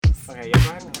Okay, yeah, go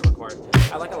ahead and hit record.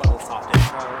 I like a little soft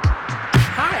intro.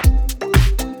 Hi!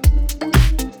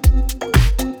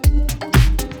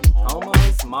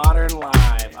 Almost Modern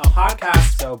Live. A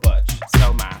podcast so butch,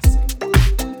 so mask.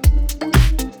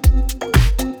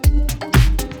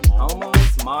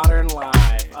 Almost Modern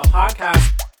Live. A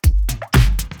podcast.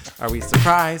 Are we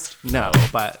surprised? No,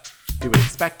 but do we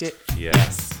expect it?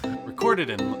 Yes. Recorded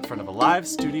in front of a live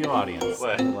studio audience.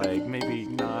 What? Like, maybe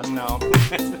not. No.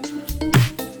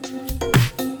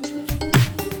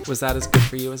 Was that as good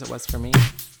for you as it was for me?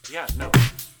 Yeah, no.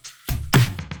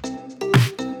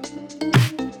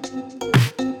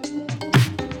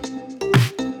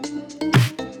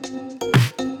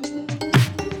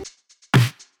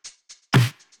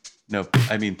 No,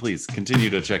 I mean, please continue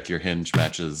to check your Hinge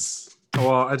matches.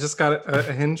 Well, I just got a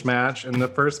Hinge match, and the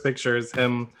first picture is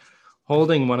him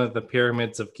holding one of the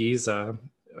pyramids of Giza.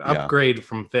 Upgrade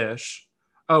from fish.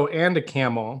 Oh, and a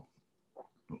camel.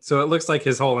 So it looks like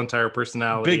his whole entire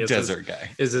personality Big is desert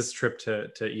guy. Is his trip to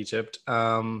Egypt.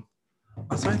 Also,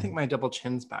 I think my double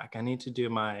chin's back. I need to do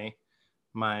my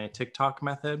TikTok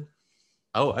method.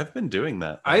 Oh, I've been doing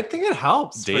that. I think it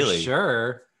helps Daily. for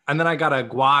sure. And then I got a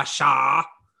gua sha.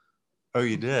 Oh,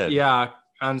 you did? Yeah.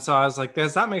 And so I was like,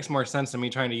 that makes more sense than me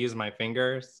trying to use my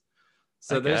fingers.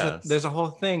 So there's a whole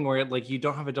thing where like you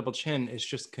don't have a double chin, it's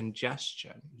just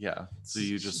congestion. Yeah. So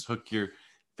you just hook your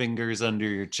fingers under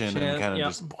your chin and kind of yep.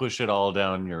 just push it all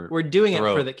down your We're doing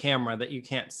throat. it for the camera that you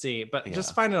can't see, but Yeah.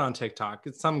 just find it on TikTok.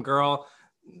 It's some girl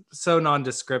so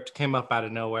nondescript, came up out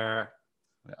of nowhere.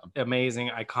 Yeah. Amazing,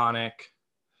 iconic.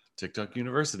 TikTok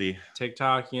University.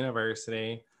 TikTok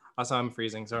University. Also, I'm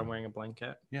freezing, so I'm wearing a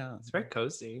blanket. Yeah. It's very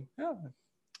cozy. Yeah.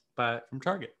 But From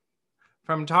Target.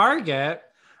 from Target,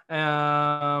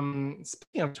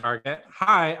 speaking of Target,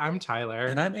 hi, I'm Tyler.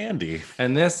 And I'm Andy.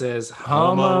 And this is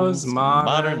Homo's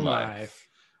Modern Life,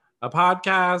 a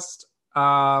podcast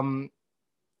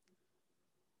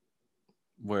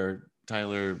where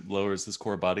Tyler lowers his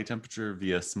core body temperature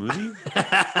via smoothie.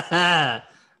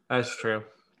 That's true.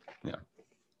 Yeah.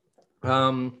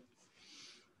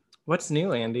 What's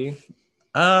new, Andy?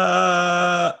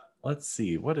 Let's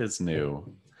see. What is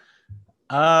new?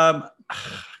 God.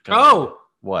 Oh,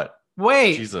 What?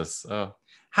 wait. Jesus. Oh.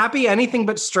 Happy Anything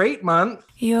But Straight Month.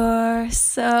 You're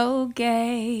so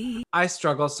gay. I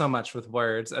struggle so much with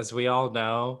words, as we all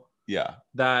know, Yeah.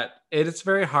 that it is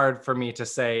very hard for me to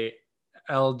say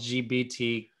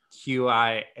LGBTQIA.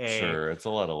 Sure. It's a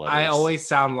lot of letters. I always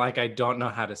sound like I don't know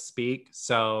how to speak.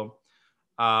 So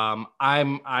I'm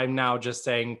now just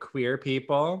saying queer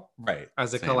people right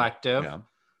as a Same. collective. Yeah.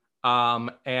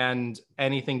 And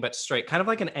anything but straight, kind of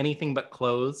like an anything but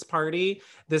clothes party.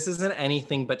 This is an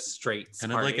anything but straights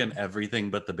Kind party. of like an everything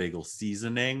but the bagel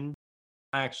seasoning.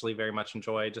 I actually very much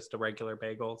enjoy just a regular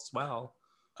bagel as well.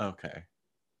 Okay.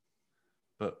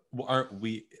 But aren't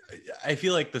we? I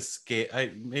feel like the scale.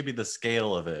 Maybe the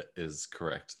scale of it is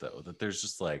correct though. That there's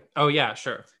just like, Oh yeah,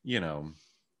 sure.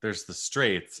 There's the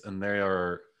straights, and they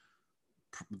are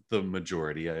the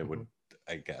majority. I would,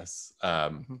 I guess.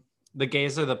 The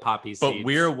gays are the poppy seeds. But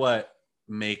we're what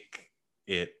make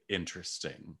it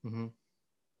interesting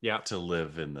Yeah. to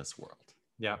live in this world.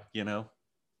 Yeah.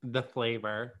 The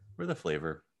flavor, We're the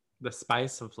flavor, the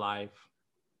spice of life,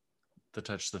 the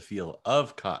touch, the feel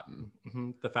of cotton.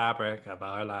 the fabric of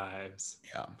our lives.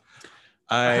 Yeah.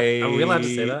 Are we allowed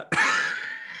to say that?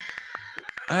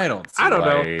 I don't see I don't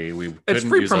why know. we It's couldn't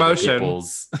free use other promotion.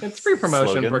 people's It's free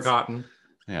promotion for slogans. cotton.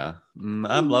 Yeah.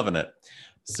 I'm loving it.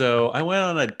 So I went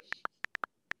on a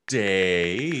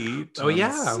date Oh, on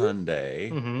yeah.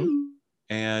 Sunday.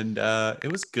 And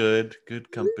it was good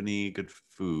company, good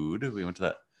food. We went to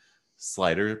that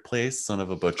slider place, Son of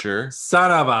a Butcher,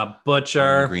 Son of a in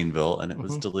butcher. Greenville, and it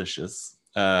was delicious.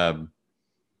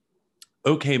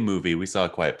 Okay movie. We saw A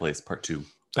Quiet Place Part 2.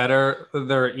 Better,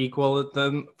 they're equal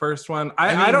than the first one.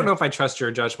 I don't know if I trust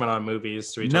your judgment on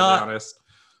movies, to be totally honest.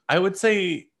 I would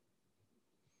say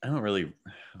I don't know.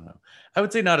 I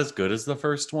would say not as good as the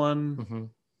first one,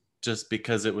 just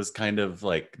because it was kind of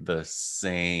like the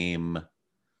same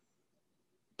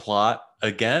plot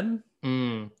again.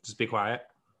 Just be quiet.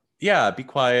 Yeah, be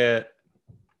quiet.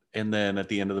 And then at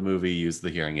the end of the movie, use the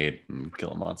hearing aid and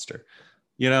kill a monster.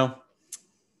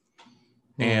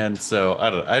 And so I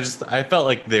don't know. I felt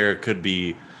like there could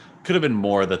have been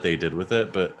more that they did with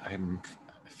it, but I'm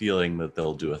feeling that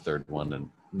they'll do a third one and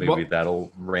maybe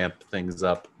that'll ramp things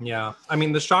up. Yeah. I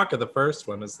mean, the shock of the first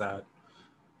one is that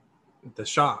the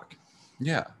shock.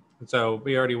 Yeah. So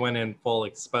we already went in full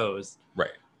exposed.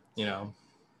 Right.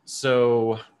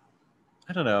 So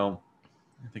I don't know.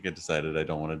 I think I decided I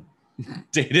don't want to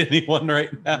date anyone right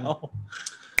now.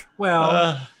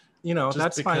 Well, you know, Just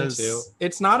that's fine because too.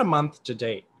 It's not a month to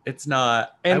date. It's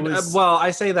not. And well,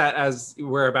 I say that as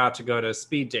we're about to go to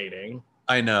speed dating.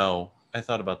 I know. I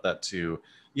thought about that too.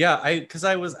 Yeah, because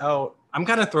I was out. I'm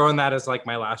kind of throwing that as like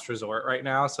my last resort right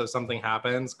now. So if something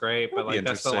happens, great. But like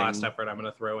that's the last effort I'm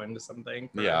going to throw into something.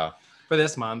 For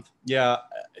this month. Yeah,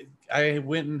 I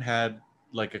went and had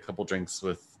like a couple drinks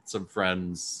with some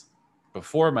friends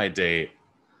before my date,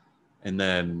 and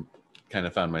then kind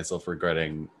of found myself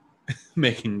regretting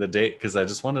making the date because I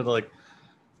just wanted to like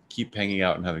keep hanging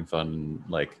out and having fun, and,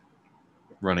 like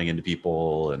running into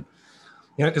people and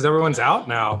because everyone's out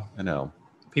now. I know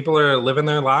people are living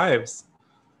their lives.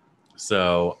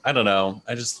 So I don't know.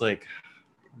 I'm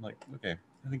like, okay,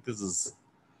 I think this is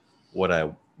what I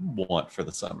want for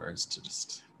the summer is to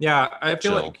just I feel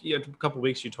chill. like a couple of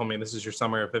weeks you told me this is your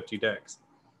summer of 50 dicks.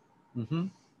 Mm-hmm.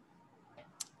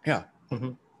 Yeah.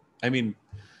 Mm-hmm. I mean,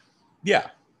 yeah.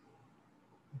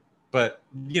 But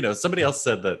somebody else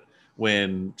said that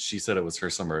when she said it was her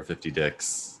summer of 50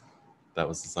 dicks, that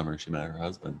was the summer she met her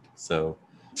husband. So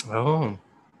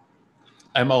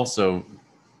I'm also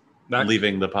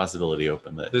leaving the possibility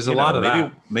open that there's a lot of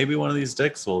that. Maybe one of these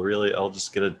dicks I'll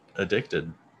just get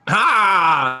addicted.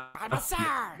 That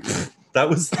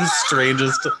was the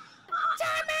strangest.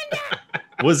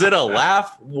 Was it a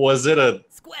laugh? Was it a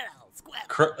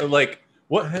squirrel? Like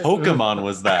what Pokemon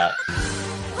was that?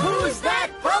 Who's that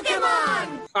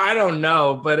Pokemon? I don't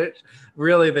know, but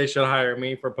they should hire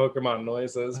me for Pokemon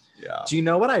noises. Yeah. Do you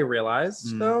know what I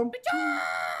realized though?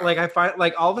 Like I find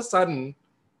like all of a sudden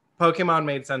Pokemon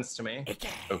made sense to me.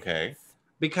 Okay.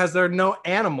 Because there are no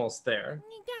animals there.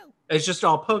 It's just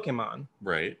all Pokemon.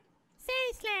 Right.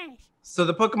 So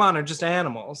the Pokemon are just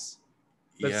animals.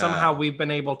 But somehow we've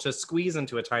been able to squeeze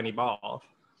into a tiny ball.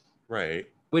 Right.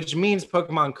 Which means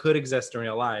Pokemon could exist in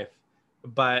real life.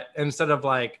 But instead of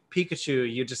like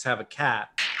Pikachu, you just have a cat.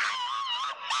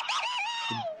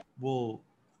 Well,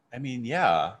 I mean,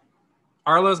 yeah.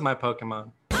 Arlo's my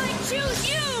Pokemon. I choose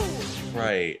you!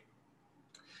 Right.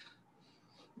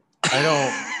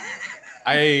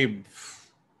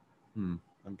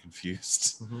 I'm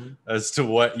confused as to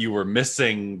what you were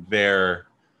missing there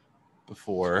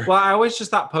before. Well, I always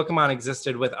just thought Pokemon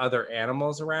existed with other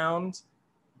animals around.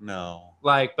 No.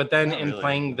 But then Not in really.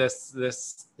 playing this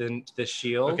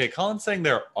Shield. Okay, Colin's saying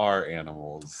there are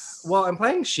animals. Well, in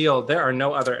playing Shield, there are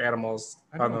no other animals.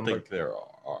 I don't think there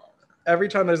are. Every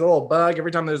time there's a little bug,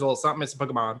 every time there's a little something, it's a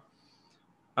Pokemon.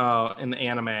 In the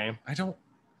anime. I don't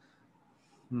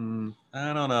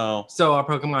know. So are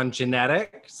Pokemon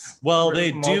genetics? Well,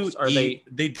 they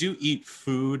do eat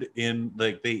food in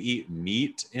they eat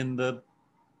meat in the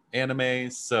anime,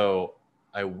 so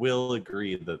I will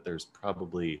agree that there's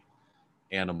probably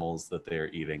animals that they're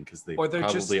eating because they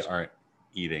probably aren't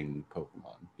eating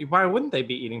Pokemon. Why wouldn't they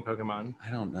be eating Pokemon?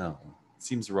 I don't know. It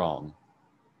seems wrong.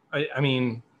 I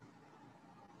mean,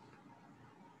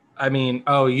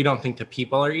 you don't think the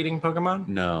people are eating Pokemon?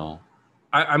 No.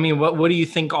 I mean, what do you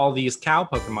think all these cow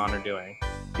Pokemon are doing?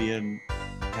 Being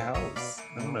cows.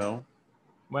 I don't know.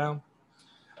 Well,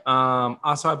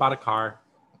 also I bought a car.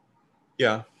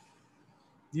 Yeah.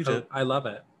 You did. I love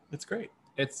it. It's great.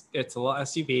 It's a little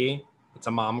SUV. It's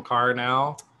a mom car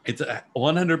now. It's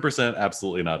 100%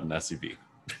 absolutely not an SUV.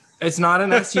 It's not an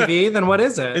SUV? Then what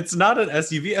is it? It's not an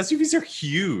SUV. SUVs are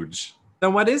huge.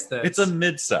 Then what is this? It's a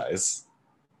midsize.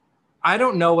 I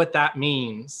don't know what that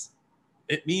means.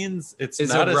 It means it's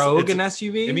is not a Rogue an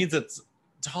SUV? It means it's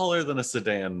taller than a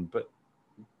sedan, but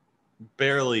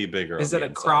barely bigger. Is it a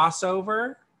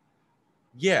crossover?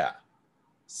 Yeah.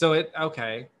 So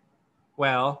okay.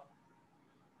 Well,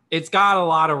 it's got a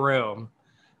lot of room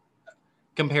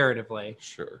comparatively.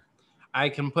 Sure. I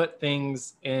can put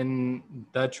things in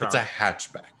the trunk. It's a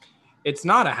hatchback. It's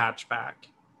not a hatchback.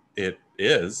 It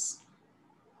is.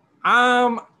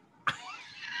 The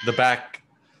back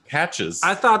hatches.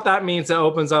 I thought that means it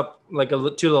opens up like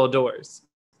two little doors.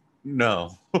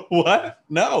 No. What?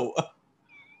 No.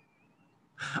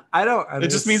 I don't. It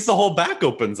just means the whole back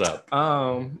opens up.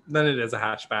 Then it is a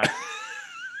hatchback.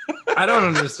 I don't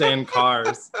understand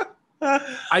cars.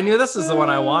 I knew this is the one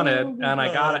I wanted, and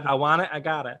I got it. I want it. I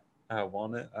got it. I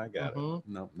want it. I got it.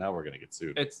 No, now we're gonna get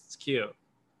sued. It's cute.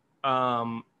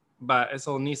 But it's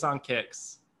a Nissan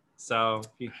Kicks. So if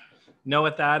you know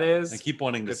what that is. I keep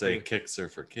wanting to say Kicks are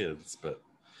for kids, but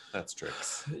that's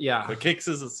tricks. Yeah. But Kicks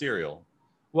is a cereal.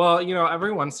 Well,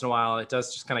 every once in a while it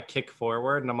does just kind of kick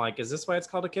forward, and I'm like, is this why it's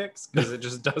called a Kicks? Because it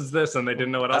just does this, and they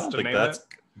didn't know what else to name it.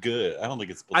 Good. I don't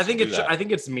think it's supposed to do that. I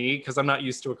think it's me because I'm not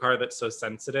used to a car that's so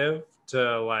sensitive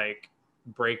to like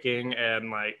braking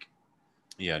and like.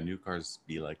 Yeah, new cars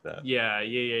be like that.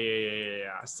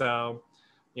 Yeah. So,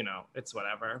 you know, it's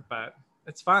whatever, but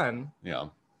it's fun. Yeah.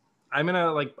 I'm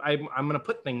gonna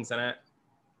put things in it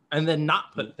and then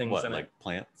not put things in like it.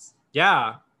 plants?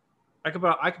 Yeah. I could put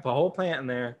a whole plant in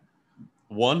there.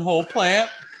 One whole plant?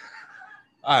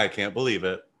 I can't believe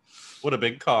it. What a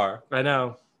big car. I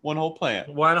know. One whole plant.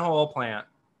 One whole plant.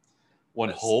 One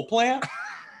whole plant?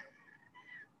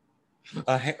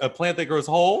 A plant that grows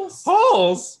holes?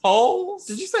 Holes? Holes?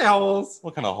 Did you say holes?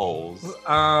 What kind of holes?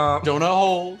 Donut Donut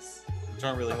holes? Which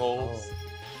aren't really holes.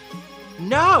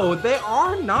 No, they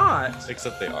are not.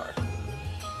 Except they are.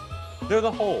 They're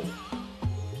the hole.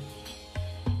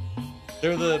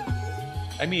 They're the...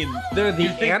 I mean... They're the you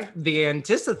think-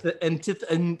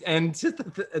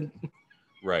 antithesis.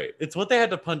 Right. It's what they had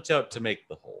to punch out to make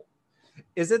the hole.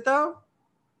 Is it though?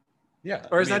 Yeah.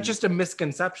 Or is that just a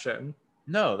misconception?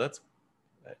 No, that's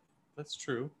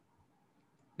true.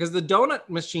 Because the donut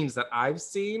machines that I've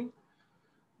seen,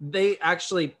 they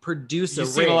actually produce You've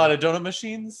a seen ring. a lot of donut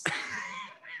machines?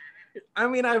 I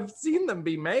mean, I've seen them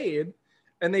be made,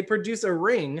 and they produce a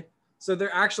ring, so there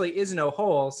actually is no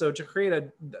hole. So to create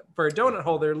for a donut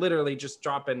hole, they're literally just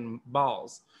dropping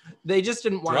balls. They just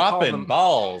didn't want to call Dropping them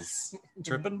balls.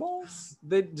 Tripping balls?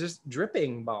 They just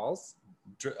dripping balls.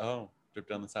 Drip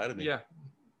down the side of me. Yeah.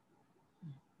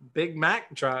 Big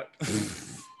Mac truck.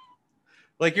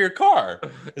 Like your car.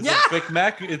 It's Yeah. a Big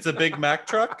Mac. It's a Big Mac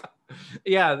truck,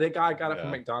 Yeah, I got it Yeah. from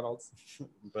McDonald's.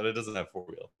 but it doesn't have four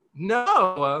wheel.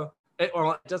 No, it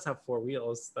does have four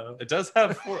wheels though. It does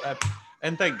have four,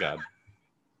 and thank God,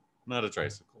 not a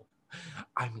tricycle.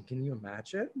 I mean, can you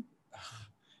imagine?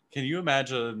 Can you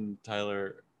imagine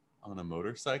Tyler on a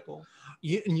motorcycle?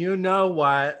 You know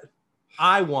what?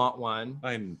 I want one,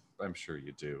 I'm sure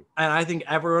you do. and I think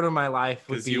everyone in my life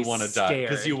would Because be you want to die. scared.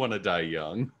 Because you want to die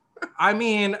young. I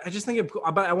mean, I just think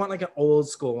but I want like an old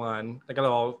school one, like a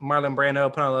little Marlon Brando,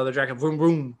 put on a leather jacket, vroom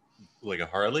vroom. Like a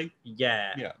Harley.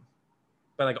 Yeah. Yeah.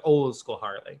 But like old school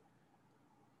Harley.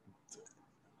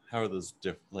 How are those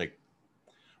different? Like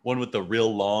one with the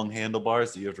real long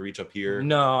handlebars that you have to reach up here.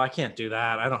 No, I can't do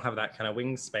that. I don't have that kind of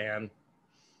wingspan.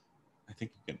 I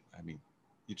think you can. I mean,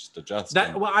 you just adjust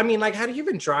That them. well, I mean, like, how do you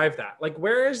even drive that? Like,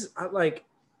 where is like?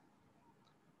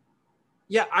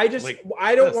 Yeah, I don't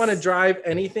this. want to drive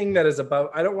anything that is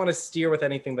above. I don't want to steer with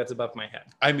anything that's above my head.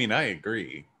 I mean, I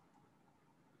agree.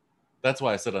 That's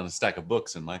why I sit on a stack of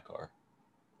books in my car,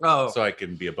 Oh, so I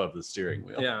can be above the steering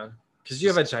wheel. yeah, because you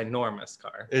have a ginormous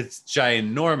car. It's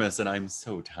ginormous, and I'm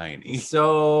so tiny.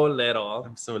 So little.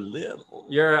 I'm so little.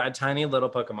 You're a tiny little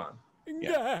Pokemon.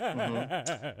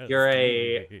 You're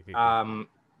a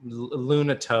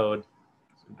Lunatoad.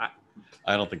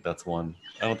 I don't think that's one.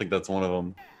 I don't think that's one of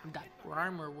them. That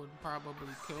Grimer would probably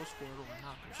kill Squirtle and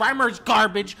Hopper. Grimer's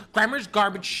garbage. Grimer's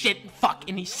garbage shit. Fuck,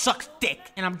 and he sucks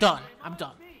dick. And I'm done.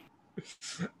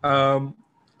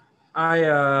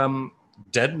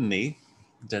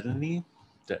 Dedenne.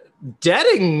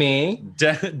 Deading me.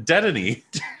 Dedenne.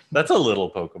 That's a little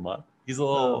Pokemon. He's a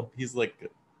little.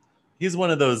 He's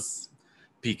one of those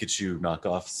Pikachu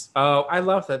knockoffs. Oh, I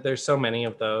love that there's so many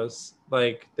of those.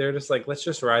 Like, they're just like, let's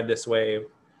just ride this wave.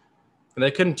 And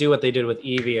they couldn't do what they did with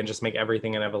Eevee and just make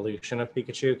everything an evolution of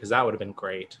Pikachu, because that would have been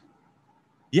great.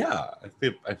 Yeah, I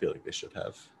feel like they should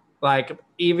have. Like,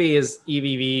 Eevee is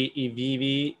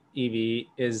EVV. Eevee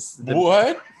is the...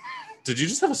 What? Did you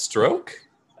just have a stroke?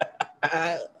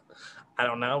 I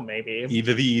don't know, maybe.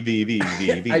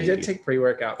 EVV. I did take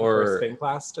pre-workout before Or- spin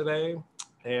class today,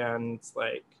 and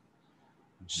like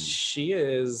she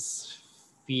is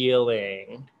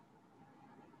feeling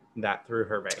that through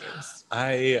her veins.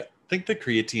 I think the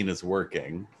creatine is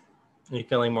working. Are you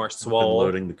feeling more I've been swole?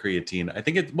 loading the creatine. I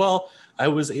think it. Well, I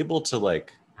was able to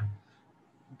like.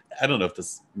 I don't know if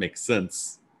this makes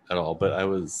sense at all, but I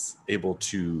was able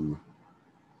to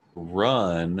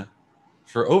run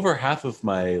for over half of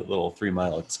my little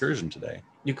 3-mile excursion today.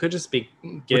 You could just be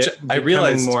Which I becoming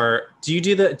realized- more.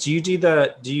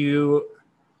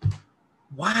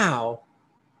 Wow,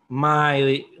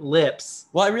 my lips.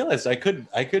 Well, I realized I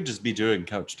could just be doing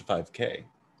couch to 5K.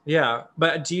 Yeah,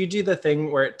 but do you do the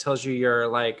thing where it tells you your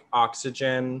like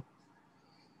oxygen?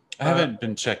 I haven't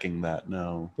been checking that.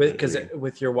 No, Because lately.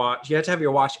 with your watch, you have to have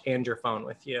your watch and your phone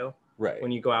with you right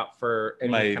when you go out for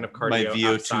any kind of cardio. my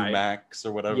VO2 outside. max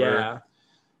or whatever. Yeah.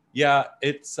 Yeah,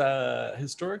 it's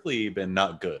historically been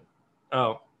not good.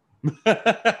 Oh,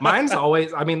 mine's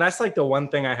always. I mean, that's like the one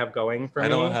thing I have going for me.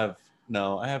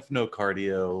 I have no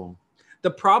cardio. The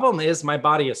problem is my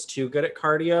body is too good at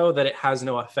cardio that it has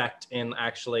no effect in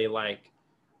actually like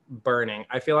burning.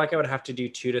 I feel like I would have to do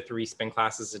 2 to 3 spin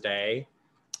classes a day.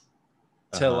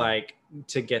 to like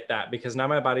to get that, because now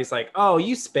my body's like, oh,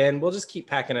 you spin, we'll just keep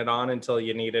packing it on until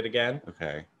you need it again.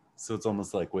 Okay. So it's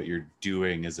almost like what you're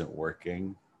doing isn't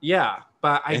working. Yeah,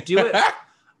 but I do it.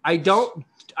 I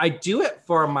do it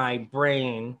for my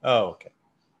brain, Oh, okay.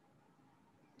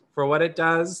 for what it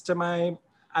does to my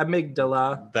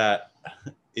amygdala, That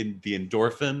in the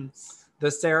endorphins, the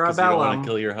 'cause you don't want to cerebellum.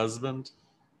 kill your husband.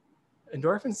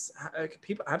 Endorphins,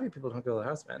 people, happy people don't kill their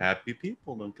husband. Happy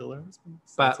people don't kill their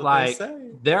husbands. But That's what they like,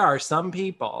 say. there are some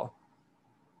people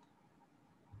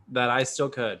that I still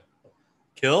could.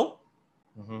 Kill?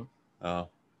 Mhm. Oh,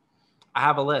 I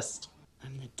have a list.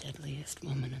 I'm the deadliest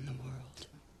woman in the world.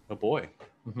 oh boy.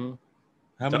 Mhm.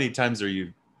 How many times are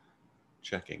you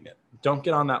checking it? Don't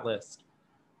get on that list.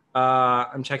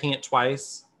 I'm checking it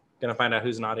twice. Gonna find out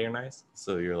who's naughty or nice.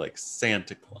 So you're like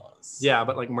Santa Claus. Yeah,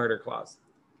 but like murder clause.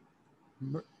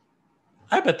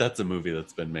 I bet that's a movie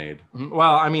that's been made.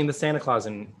 Well, I mean, the Santa Claus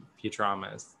in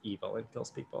Futurama is evil and kills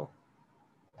people,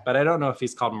 but I don't know if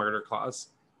he's called Murder Claus.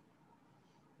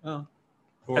 Oh.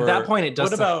 At that point, it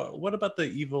does. What about the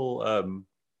evil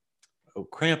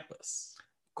Krampus?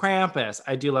 Krampus?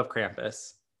 I do love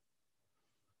Krampus.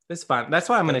 It's fun. That's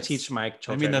why I'm going to teach my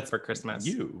children that's for Christmas.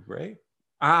 You, right?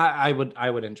 I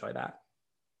would enjoy that.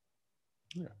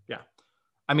 Yeah.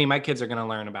 I mean, my kids are going to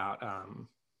learn about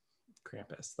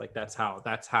Krampus. Like that's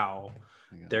how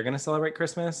Yeah. they're going to celebrate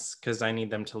Christmas, because I need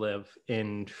them to live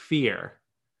in fear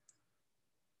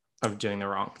of doing the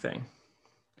wrong thing.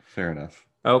 Fair enough.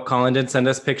 Oh, Colin did send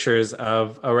us pictures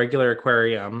of a regular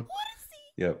aquarium.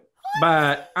 Yep.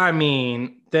 But I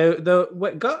mean,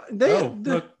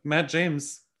 Look, Matt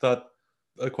James thought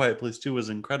A Quiet Place 2 was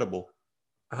incredible.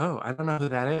 Oh, I don't know who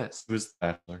that is. It was the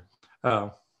Bachelor.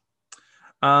 Oh.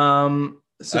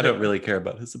 So I don't really care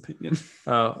about his opinion.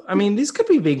 Oh, I mean, these could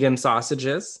be vegan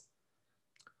sausages.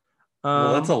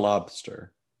 Well, that's a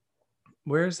lobster.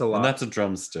 Where's the And lobster? that's a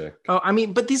drumstick. Oh, I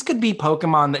mean, but these could be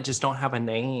Pokemon that just don't have a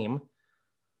name.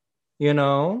 You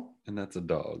know? And that's a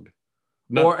dog.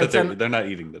 Or Not it's that they're not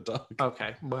eating the dog.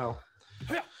 Okay, well.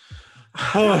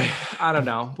 I don't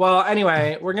know. Well,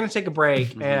 anyway, we're going to take a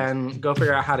break and go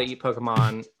figure out how to eat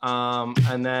Pokemon.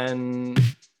 And then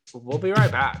we'll be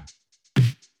right back.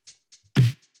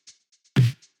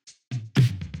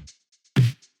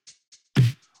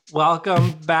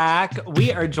 Welcome back.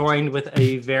 We are joined with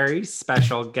a very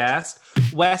special guest,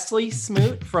 Wesley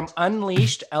Smoot from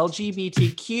Unleashed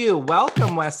LGBTQ.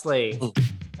 Welcome, Wesley.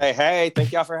 Hey,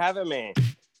 thank y'all for having me.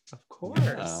 Of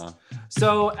course.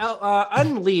 So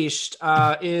Unleashed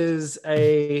is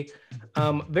a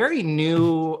very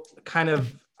new kind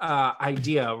of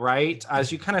idea, right?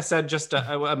 As you kind of said just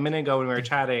a minute ago when we were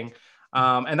chatting,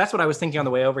 and that's what I was thinking on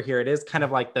the way over here. It is kind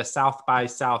of like the South by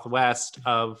Southwest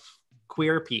of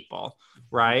queer people,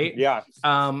 right? Yeah.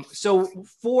 So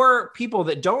for people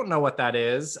that don't know what that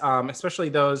is, especially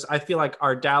those, I feel like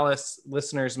our Dallas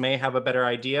listeners may have a better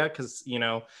idea, because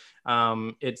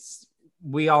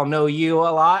we all know you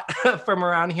a lot from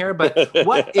around here, but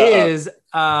what is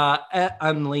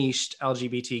Unleashed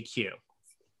LGBTQ?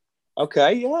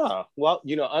 Okay, yeah. Well,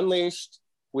 Unleashed,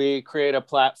 we create a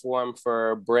platform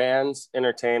for brands,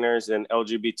 entertainers, and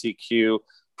LGBTQ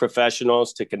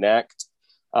professionals to connect.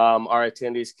 Our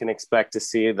attendees can expect to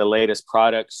see the latest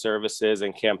products, services,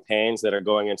 and campaigns that are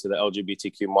going into the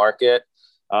LGBTQ market.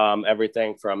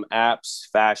 Everything from apps,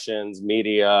 fashions,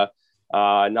 media,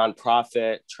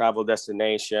 nonprofit, travel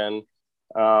destination.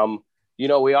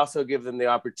 We also give them the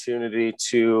opportunity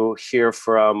to hear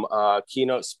from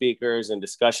keynote speakers and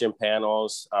discussion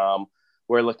panels.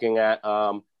 We're looking at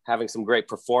having some great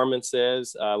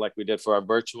performances like we did for our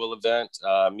virtual event,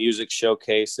 music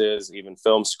showcases, even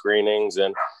film screenings.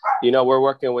 And, we're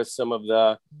working with some of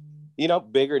the,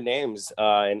 bigger names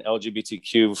in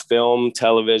LGBTQ film,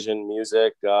 television,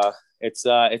 music.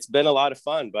 It's been a lot of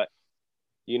fun, but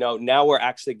now we're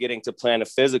actually getting to plan a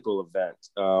physical event.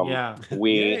 Because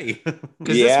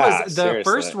this was the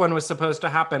first one was supposed to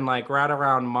happen like right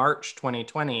around March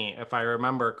 2020, if I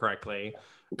remember correctly.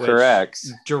 Correct.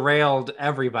 Derailed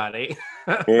everybody.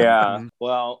 Yeah.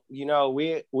 Well,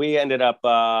 we ended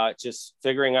up just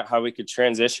figuring out how we could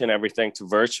transition everything to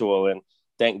virtual, and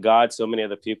thank God so many of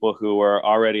the people who were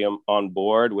already on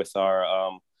board with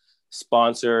our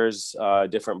sponsors,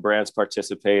 different brands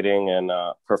participating, and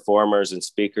performers and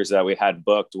speakers that we had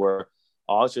booked were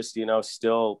all just,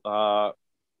 still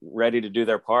ready to do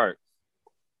their part.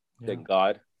 Yeah. Thank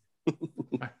God.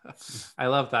 I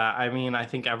love that. I mean, I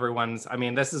think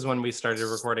this is when we started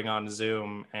recording on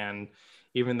Zoom, and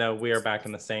even though we are back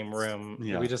in the same room,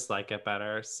 we just like it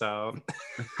better. So,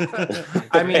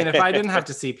 I mean, if I didn't have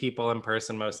to see people in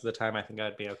person most of the time, I think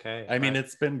I'd be okay. I mean,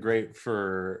 it's been great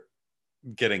for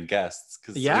getting guests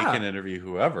because we Yeah. can interview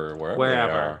whoever, wherever they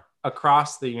Wherever are.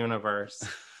 across the universe.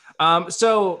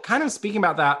 So kind of speaking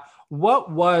about that,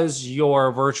 what was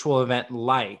your virtual event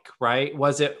like, right?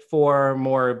 Was it for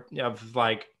more of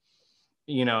like,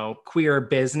 you know, queer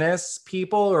business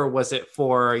people, or was it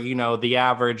for, you know, the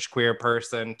average queer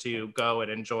person to go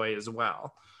and enjoy as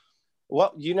well?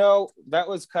 Well, you know, that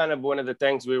was kind of one of the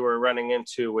things we were running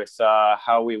into with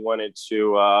how we wanted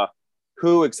to,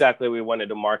 who exactly we wanted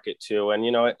to market to. And,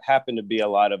 you know, it happened to be a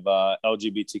lot of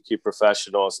LGBTQ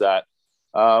professionals that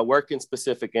work in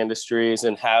specific industries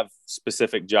and have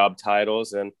specific job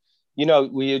titles. And, you know,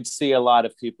 we'd see a lot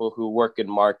of people who work in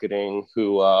marketing,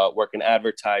 who work in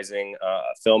advertising,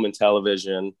 film and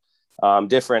television,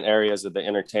 different areas of the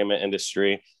entertainment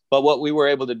industry. But what we were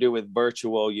able to do with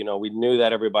virtual, you know, we knew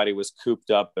that everybody was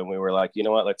cooped up and we were like, you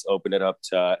know what, let's open it up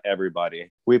to everybody.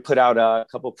 We put out a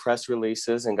couple press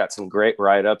releases and got some great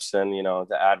write-ups and, you know,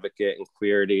 The Advocate and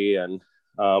Queerty. And,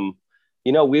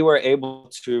 you know, we were able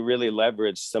to really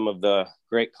leverage some of the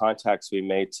great contacts we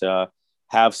made to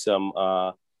have some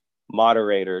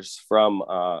moderators from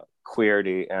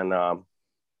Queerty and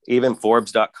even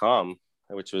Forbes.com,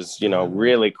 which was, you know,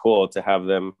 really cool to have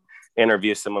them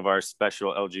interview some of our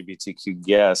special LGBTQ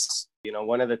guests. You know,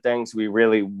 one of the things we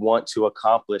really want to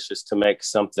accomplish is to make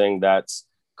something that's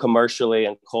commercially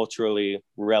and culturally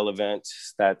relevant,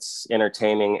 that's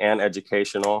entertaining and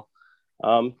educational.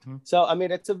 So, I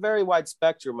mean, it's a very wide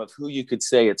spectrum of who you could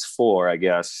say it's for, I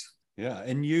guess. Yeah.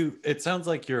 And it sounds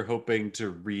like you're hoping to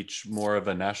reach more of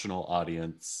a national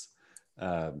audience,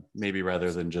 maybe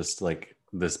rather than just like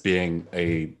this being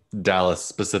a Dallas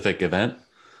specific event.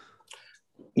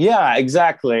 Yeah,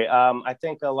 exactly. I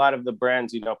think a lot of the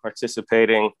brands, you know,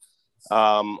 participating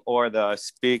or the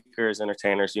speakers,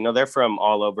 entertainers, you know, they're from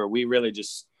all over. We really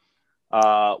just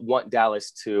want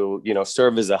Dallas to, you know,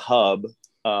 serve as a hub,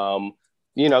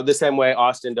 you know, the same way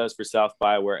Austin does for South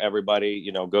by, where everybody,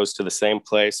 you know, goes to the same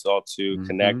place all to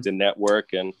connect and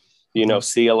network and, you know,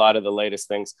 see a lot of the latest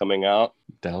things coming out.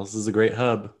 Dallas is a great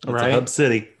hub. It's Right. a hub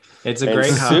city. It's a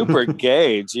great hub. Super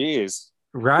gay. Geez.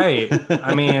 Right.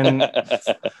 I mean,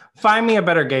 find me a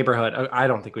better neighborhood. I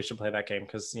don't think we should play that game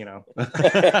because, you know.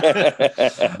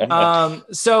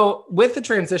 So with the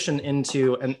transition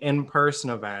into an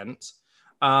in-person event,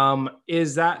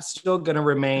 is that still going to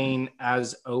remain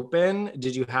as open?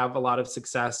 Did you have a lot of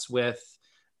success with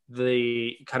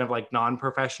the kind of like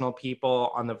non-professional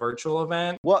people on the virtual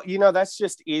event? Well, you know, that's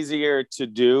just easier to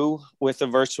do with a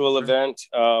virtual event.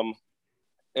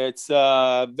 It's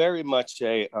very much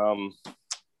a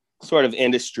sort of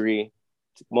industry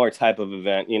more type of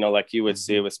event, you know, like you would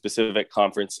see with specific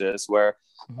conferences where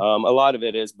a lot of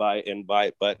it is by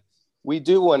invite, but we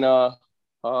do want to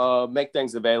make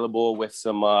things available with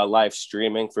some live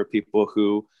streaming for people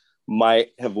who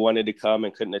might have wanted to come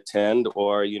and couldn't attend,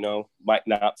 or, you know, might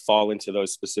not fall into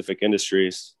those specific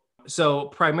industries. So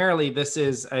primarily this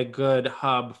is a good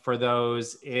hub for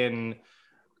those in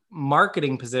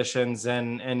marketing positions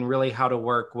and really how to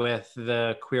work with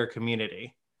the queer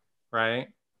community, right?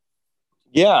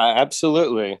 Yeah,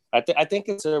 absolutely. I think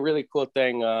it's a really cool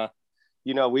thing.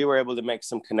 You know, we were able to make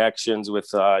some connections with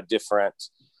different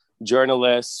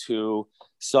journalists who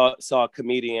saw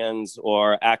comedians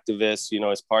or activists, you know,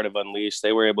 as part of Unleashed.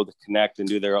 They were able to connect and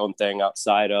do their own thing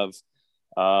outside of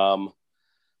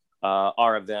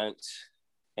our event.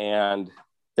 And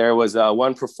there was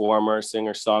one performer,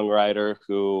 singer, songwriter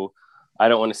who, I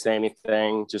don't want to say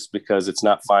anything just because it's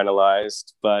not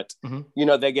finalized, but, you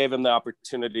know, they gave him the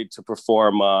opportunity to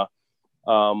perform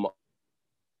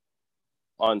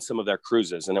on some of their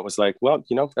cruises. And it was like, well,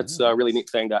 you know, that's a really neat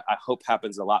thing that I hope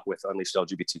happens a lot with Unleashed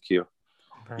LGBTQ.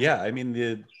 Yeah. I mean,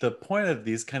 the point of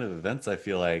these kind of events, I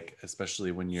feel like,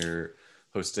 especially when you're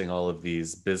hosting all of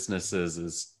these businesses,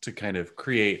 is to kind of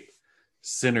create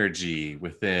synergy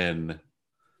within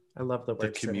I love the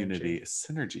word community.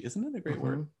 Synergy. Isn't it a great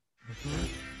word?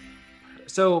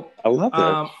 So I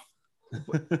love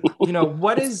it. You know,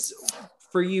 what is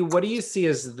for you, what do you see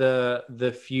as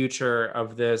the future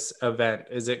of this event?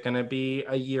 Is it going to be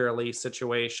a yearly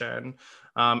situation?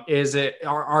 Is it, do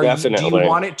you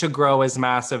want it to grow as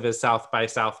massive as South by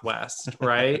Southwest,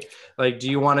 right? Like, do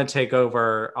you want to take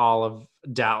over all of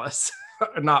Dallas?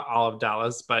 Not all of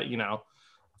Dallas, but, you know,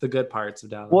 the good parts of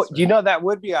Dallas. Well, right? you know, that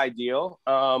would be ideal.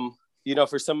 You know,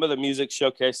 for some of the music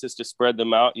showcases to spread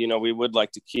them out, you know, we would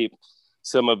like to keep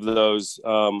some of those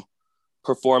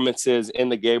performances in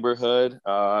the neighborhood.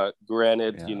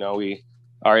 Granted, you know, we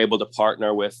are able to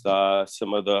partner with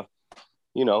some of the,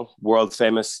 you know, world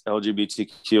famous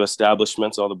LGBTQ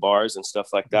establishments, all the bars and stuff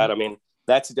like that. I mean,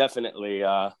 that's definitely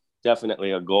a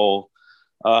goal.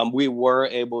 we were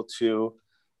able to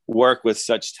work with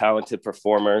such talented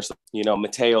performers. You know,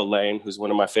 Mateo Lane, who's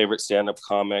one of my favorite stand-up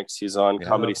comics. He's on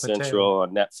Comedy Central,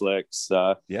 on Netflix.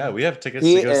 We have tickets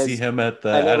to go see him at the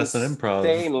Addison Improv.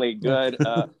 Insanely good.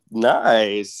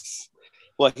 Nice.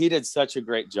 Well, he did such a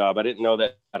great job. I didn't know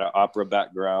that he had an opera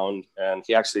background, and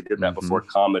he actually did that before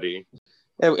comedy.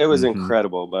 It was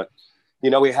incredible. But, you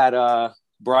know, we had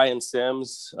Brian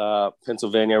Sims,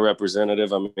 Pennsylvania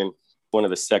representative. I mean, one of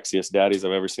the sexiest daddies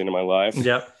I've ever seen in my life.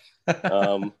 Yep.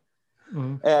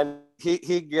 And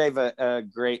he gave a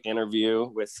great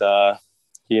interview with,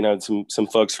 you know, some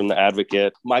folks from The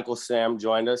Advocate. Michael Sam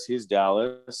joined us. He's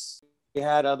Dallas. We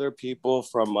had other people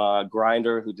from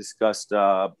Grindr who discussed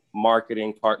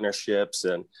marketing partnerships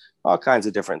and all kinds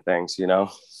of different things, you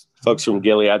know. Folks from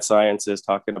Gilead Sciences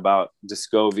talking about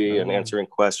Descovy and answering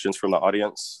questions from the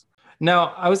audience.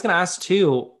 Now, I was going to ask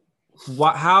too,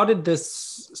 how did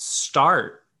this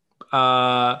start?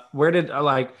 Where did,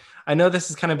 I know this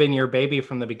has kind of been your baby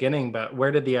from the beginning, but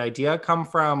where did the idea come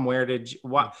from? Why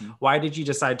did you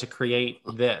decide to create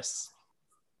this?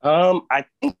 I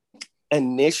think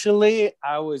initially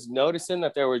I was noticing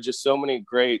that there were just so many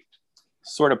great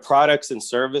sort of products and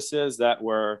services that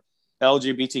were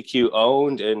LGBTQ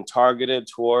owned and targeted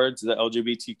towards the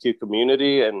LGBTQ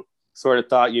community, and sort of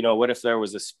thought, you know, what if there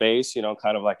was a space, you know,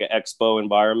 kind of like an expo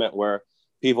environment where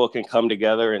people can come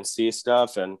together and see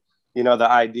stuff. And, you know, the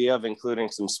idea of including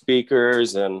some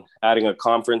speakers and adding a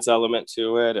conference element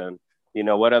to it, and, you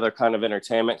know, what other kind of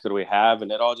entertainment could we have?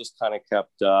 And it all just kind of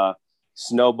kept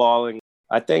snowballing.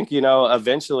 I think, you know,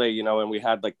 eventually, you know, when we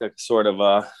had like the sort of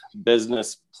a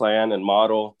business plan and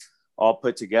model all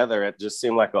put together, it just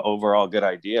seemed like an overall good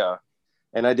idea.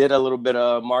 And I did a little bit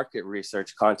of market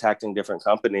research, contacting different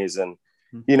companies, and,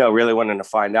 you know, really wanting to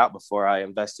find out before I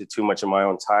invested too much of my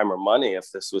own time or money if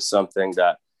this was something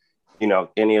that, you know,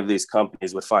 any of these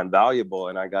companies would find valuable.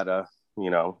 And I got a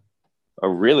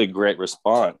really great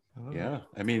response. Yeah.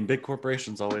 I mean, big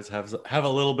corporations always have a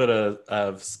little bit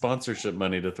of sponsorship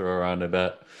money to throw around, I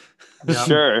bet. Yeah.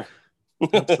 Sure.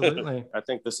 Absolutely. I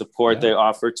think the support they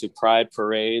offer to pride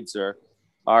parades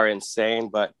are insane.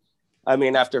 But I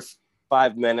mean, after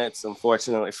 5 minutes,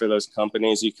 unfortunately for those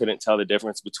companies, you couldn't tell the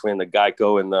difference between the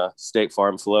Geico and the State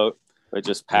Farm float. It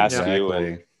just passed you.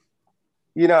 And,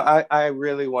 you know, I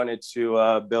really wanted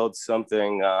to build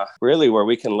something really where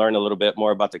we can learn a little bit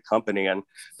more about the company and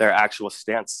their actual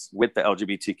stance with the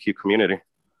LGBTQ community.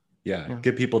 Yeah.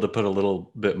 Get people to put a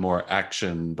little bit more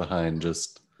action behind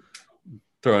just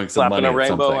throwing some slapping money a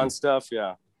rainbow something. on stuff.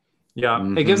 Yeah.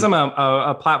 It gives them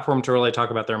a platform to really talk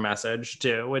about their message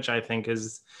too, which I think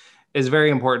is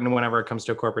very important whenever it comes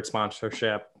to corporate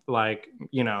sponsorship. Like,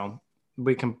 you know,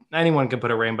 anyone can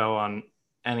put a rainbow on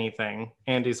anything.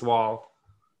 Andy's wall,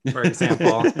 for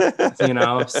example. You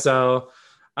know, so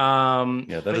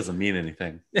that doesn't mean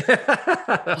anything.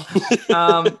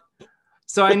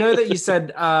 So I know that you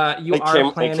said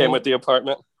it came with the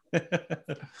apartment.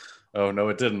 Oh, no,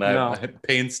 it didn't. I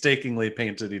painstakingly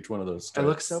painted each one of those stripes. It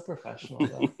looks so professional,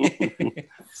 though.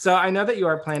 So I know that you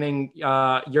are planning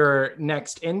your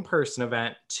next in-person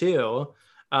event, too.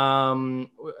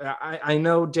 I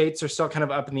know dates are still kind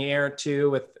of up in the air,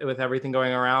 too, with everything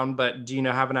going around. But do you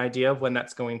have an idea of when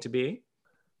that's going to be?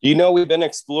 You know, we've been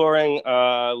exploring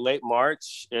late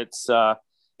March. It's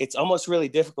almost really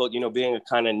difficult, you know, being a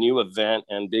kind of new event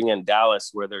and being in Dallas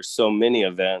where there's so many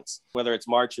events, whether it's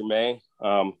March or May.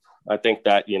 I think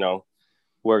that, you know,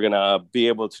 we're going to be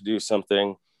able to do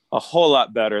something a whole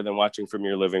lot better than watching from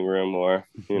your living room or,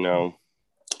 you know,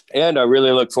 and I really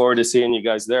look forward to seeing you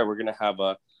guys there. We're going to have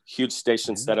a huge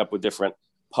station set up with different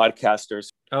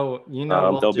podcasters. Oh, you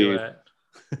know, we'll do it.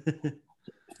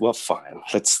 Well, fine.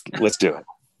 Let's do it.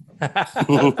 I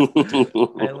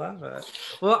love it.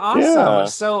 Well, awesome. Yeah.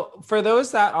 So for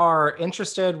those that are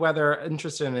interested, whether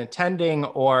interested in attending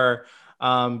or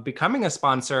becoming a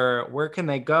sponsor, where can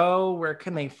they go? Where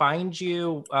can they find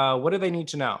you? What do they need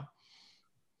to know?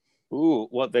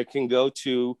 Well, they can go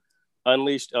to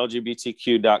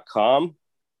unleashedlgbtq.com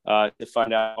to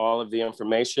find out all of the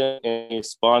information. Any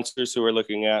sponsors who are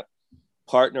looking at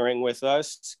partnering with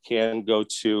us can go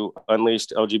to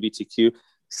Unleashed LGBTQ,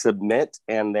 submit,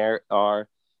 and there are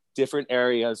different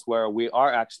areas where we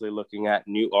are actually looking at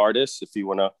new artists. If you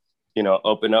want to, you know,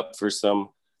 open up for some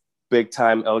big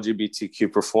time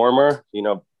LGBTQ performer, you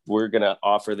know, we're going to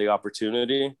offer the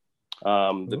opportunity.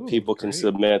 The people can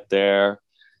submit their,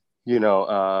 you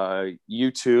know,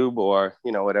 YouTube or,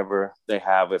 you know, whatever they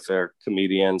have if they're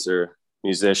comedians or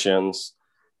musicians.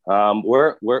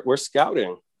 We're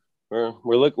scouting.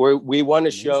 We want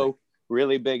to show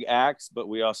really big acts, but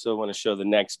we also want to show the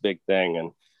next big thing.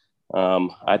 And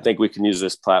I think we can use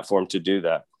this platform to do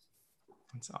that.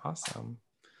 That's awesome.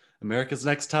 America's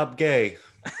Next Top Gay.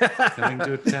 Coming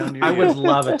to a town near I you. would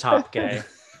love a top gay.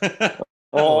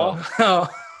 Oh,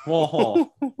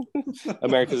 Whoa.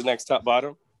 America's Next Top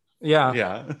Bottom. Yeah.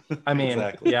 Yeah. I mean,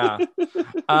 exactly. yeah.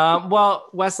 Well,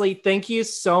 Wesley, thank you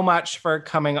so much for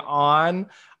coming on.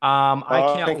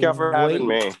 I can't thank you for having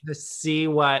wait me. to see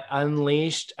what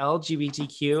Unleashed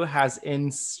LGBTQ has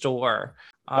in store.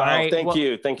 All right. Thank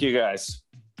you. Thank you, guys.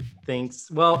 Thanks.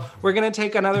 Well, we're going to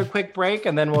take another quick break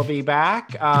and then we'll be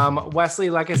back. Wesley,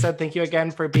 like I said, thank you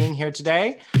again for being here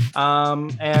today.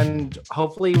 And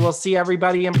hopefully we'll see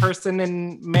everybody in person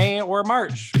in May or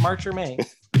March or May,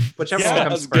 whichever one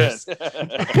comes first.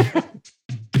 Good.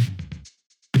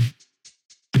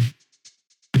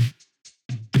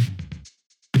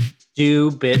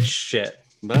 Do bitch shit.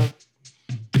 Well,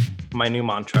 My new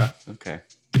mantra. okay.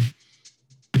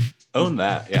 Own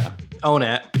that. Yeah. Own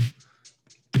it.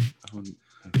 Okay.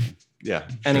 Yeah.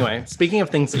 sure. Anyway, speaking of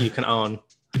things that you can own,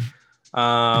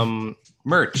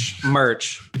 Merch.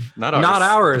 merch. Not ours. Not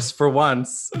ours for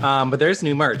once. But there's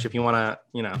new merch if you want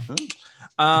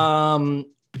to,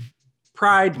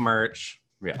 Pride merch.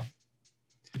 Yeah.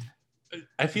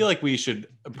 I feel like we should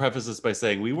preface this by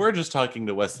saying we were just talking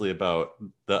to Wesley about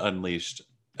the Unleashed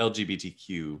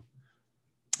LGBTQ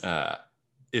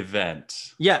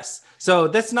event. Yes. So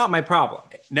that's not my problem.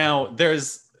 Now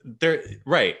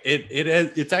right.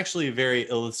 It's actually very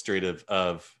illustrative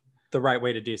of The right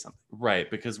way to do something. right,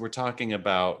 because we're talking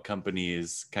about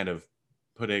companies kind of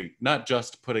not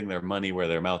just putting their money where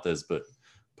their mouth is, but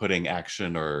putting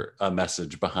action or a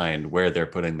message behind where they're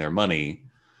putting their money,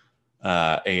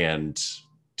 and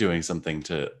doing something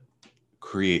to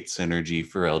create synergy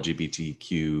for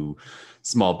LGBTQ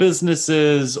small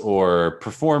businesses or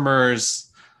performers.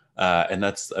 And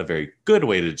that's a very good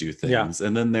way to do things. Yeah.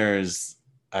 And then there's,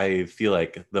 I feel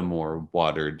like, the more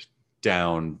watered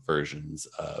down versions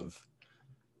of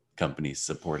companies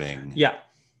supporting. Yeah.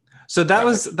 So that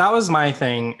was my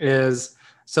thing is,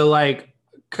 so like,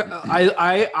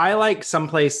 I like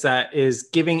someplace that is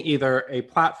giving either a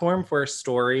platform for a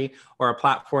story or a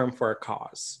platform for a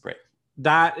cause. Right.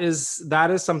 That is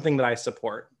something that I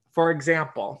support. For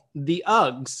example, the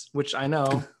Uggs, which I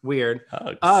know, weird.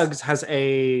 Uggs has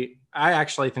I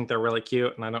actually think they're really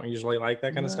cute, and I don't usually like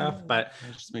that kind of stuff, but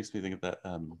It just makes me think of that.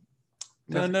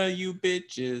 None of you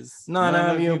bitches. none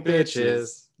of you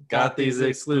bitches got these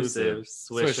exclusive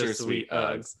Swisher Sweet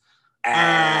Uggs.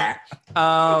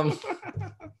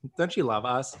 Don't you love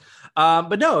us?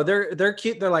 But no, they're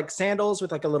cute. They're like sandals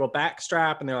with like a little back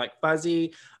strap, and they're like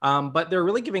fuzzy. But they're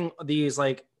really giving these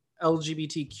like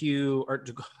LGBTQ or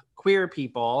queer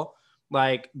people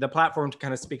like the platform to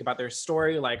kind of speak about their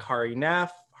story. Like Hari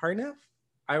Neff.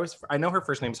 I know her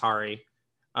first name's Hari.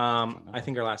 I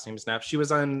think her last name's Neff. She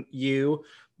was on You.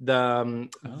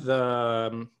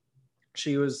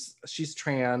 She's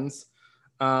trans.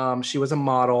 She was a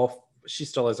model. She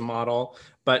still is a model,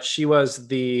 but she was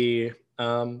the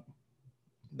girl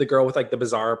with like the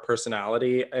bizarre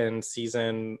personality in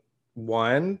season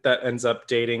 1 that ends up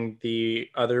dating the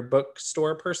other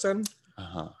bookstore person.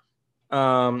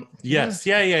 Yes.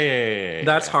 Yeah.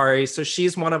 That's Hari. So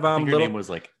she's one of I them. think her name was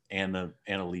like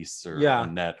Annalise or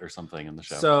Annette or something in the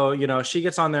show. So, she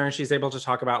gets on there and she's able to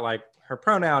talk about like her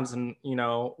pronouns and,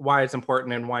 why it's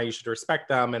important and why you should respect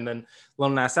them. And then Lil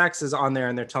Nas X is on there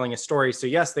and they're telling a story. So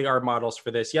yes, they are models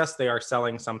for this. Yes, they are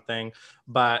selling something,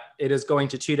 but it is going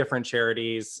to 2 different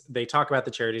charities. They talk about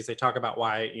the charities. They talk about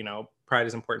why, Pride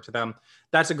is important to them.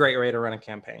 That's a great way to run a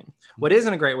campaign. What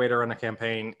isn't a great way to run a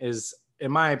campaign is,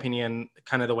 in my opinion,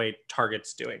 kind of the way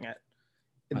Target's doing it.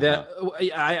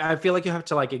 I feel like you have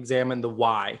to like examine the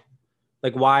why.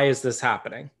 Like, why is this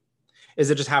happening? Is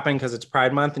it just happening because it's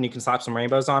Pride Month and you can slap some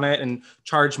rainbows on it and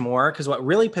charge more? Because what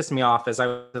really pissed me off is I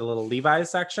was at a little Levi's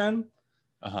section,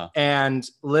 and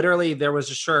literally there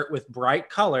was a shirt with bright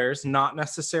colors, not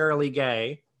necessarily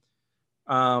gay,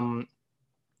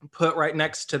 put right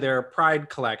next to their Pride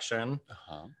collection.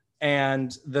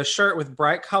 And the shirt with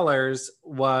bright colors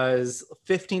was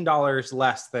 $15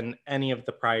 less than any of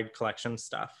the Pride collection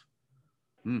stuff.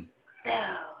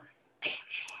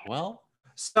 Well,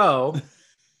 so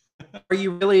are you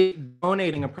really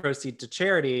donating a proceed to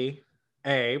charity?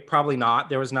 A, probably not.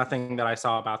 There was nothing that I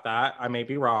saw about that. I may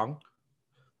be wrong.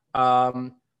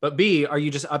 But B, are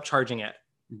you just upcharging it?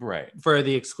 Right. For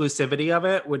the exclusivity of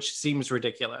it, which seems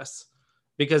ridiculous.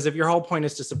 Because if your whole point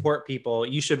is to support people,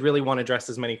 you should really want to dress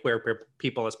as many queer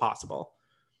people as possible,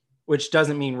 which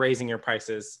doesn't mean raising your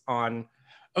prices on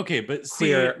but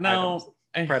queer items.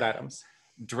 Pride items.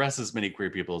 dress as many queer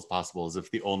people as possible as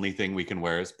if the only thing we can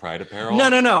wear is Pride apparel.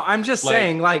 No. I'm just Like,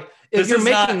 saying, like, if This you're is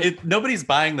making nobody's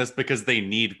buying this because they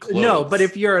need clothes. no, but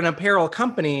if you're an apparel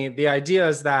company, the idea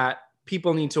is that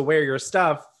people need to wear your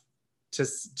stuff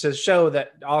to show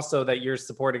that also that you're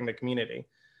supporting the community.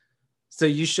 So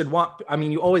you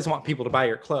you always want people to buy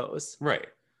your clothes. Right.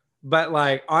 But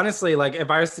like, honestly, like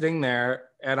if I was sitting there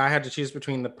and I had to choose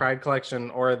between the Pride collection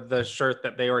or the shirt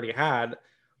that they already had,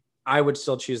 I would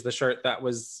still choose the shirt that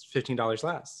was $15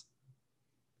 less.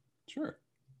 Sure.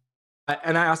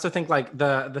 And I also think like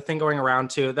the thing going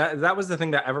around too, that was the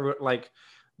thing that like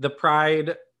the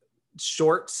Pride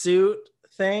short suit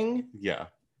thing. Yeah.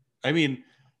 I mean,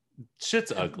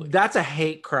 shit's ugly. That's a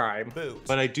hate crime.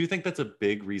 But I do think that's a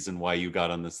big reason why you got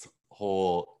on this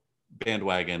whole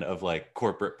bandwagon of like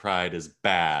corporate pride is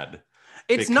bad.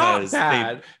 It's not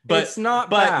bad. It's not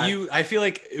bad. But I feel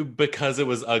like because it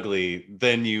was ugly,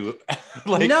 then you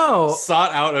like No.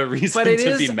 sought out a reason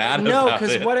to be mad about it. No,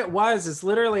 because what it was is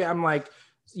literally, I'm like,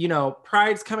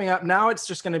 Pride's coming up. Now it's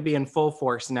just going to be in full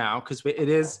force now because it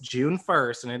is June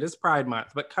 1st and it is Pride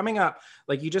Month. But coming up,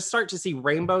 like you just start to see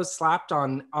rainbows slapped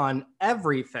on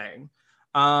everything.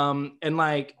 And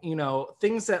like,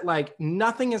 things that like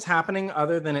nothing is happening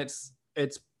other than it's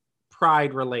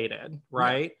Pride related,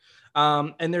 right?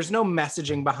 And there's no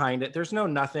messaging behind it. There's no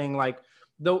nothing like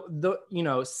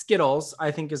the Skittles,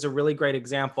 I think, is a really great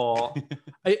example.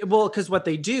 Because what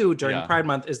they do during Pride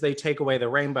Month is they take away the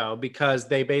rainbow because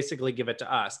they basically give it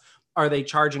to us. Are they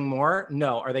charging more?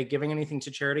 No. Are they giving anything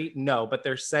to charity? No. But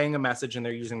they're saying a message and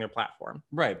they're using their platform.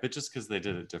 Right. But just because they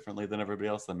did it differently than everybody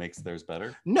else, that makes theirs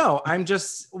better. No, I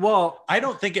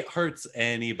don't think it hurts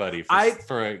anybody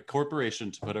for a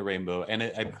corporation to put a rainbow. And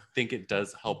I think it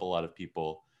does help a lot of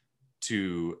people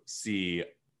to see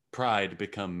Pride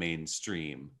become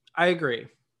mainstream. I agree.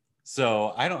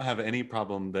 So I don't have any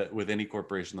problem with any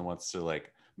corporation that wants to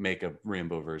like make a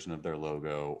rainbow version of their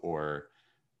logo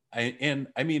I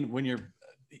mean, when you're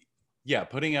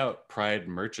putting out Pride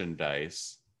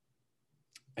merchandise,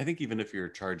 I think even if you're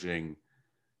charging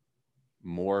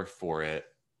more for it,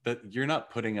 that you're not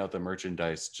putting out the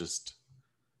merchandise just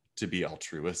to be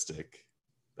altruistic.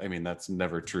 I mean, that's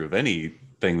never true of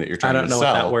anything that you're trying to sell. I don't know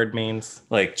what that word means.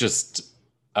 Like just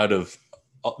out of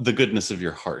the goodness of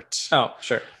your heart. Oh,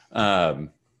 sure.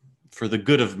 For the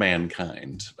good of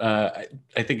mankind. I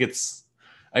think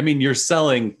you're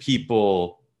selling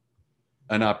people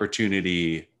an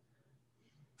opportunity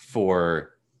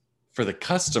for the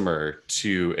customer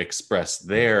to express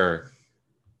their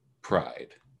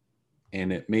pride.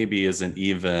 And it maybe isn't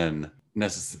even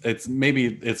it's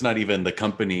not even the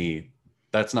company.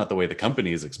 That's not the way the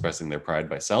company is expressing their pride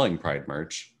by selling Pride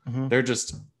merch. Mm-hmm. They're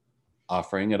just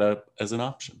offering it up as an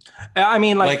option. I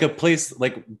mean, like a place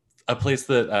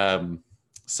that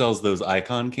sells those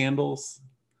icon candles.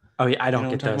 Oh yeah, I don't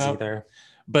get those either.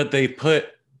 But they put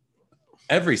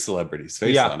every celebrity's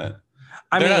face on it.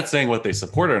 They're not saying what they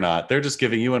support or not. They're just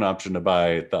giving you an option to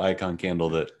buy the icon candle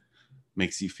that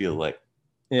makes you feel like,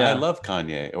 I love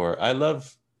Kanye or I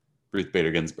love Ruth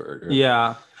Bader Ginsburg.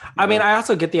 I mean, I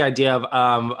also get the idea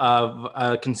of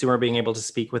a consumer being able to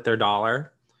speak with their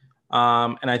dollar.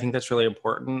 And I think that's really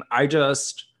important.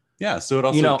 So it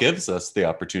also gives us the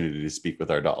opportunity to speak with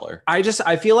our dollar.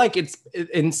 I feel like it's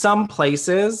in some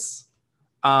places,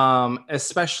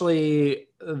 especially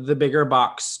the bigger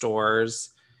box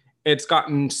stores, it's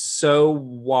gotten so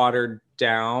watered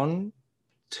down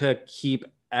to keep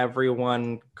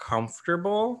everyone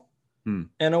comfortable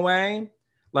in a way.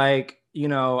 Like,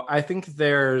 I think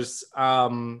there's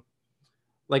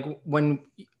like when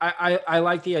I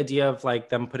like the idea of like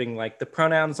them putting like the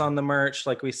pronouns on the merch,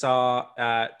 like we saw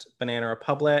at Banana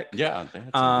Republic. Yeah. They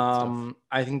had some good stuff.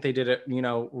 I think they did it,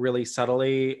 really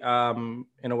subtly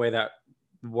in a way that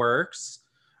works.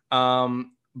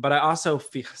 But I also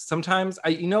feel sometimes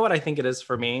what I think it is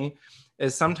for me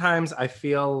is sometimes I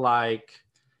feel like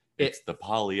it's the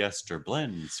polyester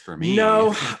blends for me.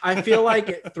 No, I feel like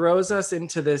it throws us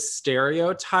into this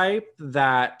stereotype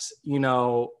that,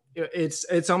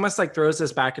 it's almost like throws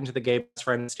us back into the gay best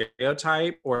friend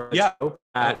stereotype for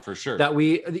sure. That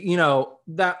we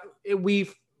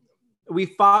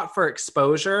fought for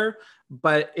exposure,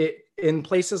 but in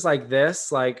places like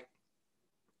this, like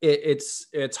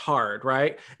it's hard,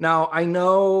 right? Now I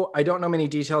don't know many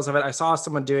details of it. I saw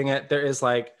someone doing it. There is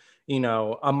like, a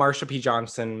Marsha P.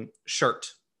 Johnson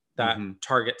shirt that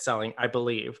Target's selling, I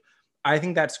believe. I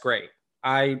think that's great.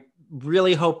 I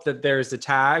really hope that there's a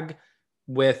tag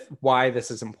with why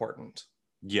this is important.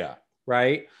 Yeah.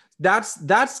 Right? That's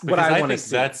what I want to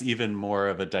see. That's even more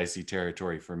of a dicey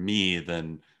territory for me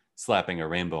than slapping a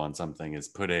rainbow on something, is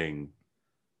putting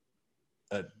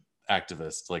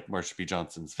activist like Marsha P.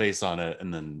 Johnson's face on it,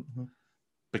 and then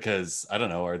because I don't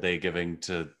know, are they giving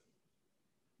to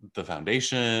the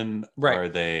foundation? Right. Are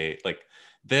they like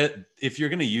that? If you're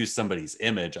going to use somebody's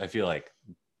image, I feel like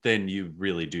then you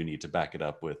really do need to back it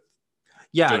up with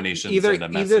donations either and a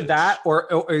message. either that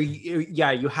or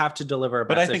you have to deliver a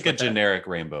but message. I think a generic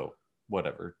rainbow,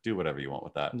 whatever, do whatever you want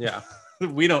with that. Yeah.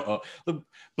 We don't own,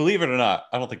 believe it or not,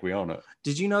 I don't think we own it.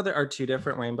 Did you know there are 2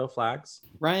 different rainbow flags?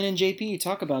 Ryan and JP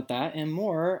talk about that and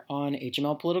more on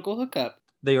HML Political Hookup.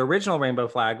 The original rainbow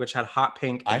flag, which had hot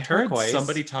pink and turquoise. Heard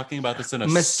somebody talking about this in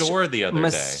a store the other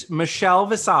day. Michelle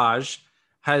Visage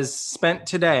has spent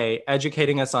today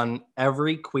educating us on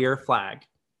every queer flag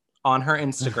on her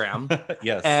Instagram.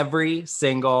 Yes. Every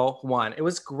single one. It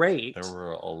was great. There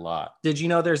were a lot. Did you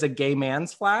know there's a gay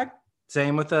man's flag?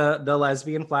 Same with the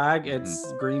lesbian flag.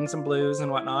 It's greens and blues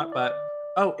and whatnot. But,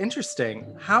 oh,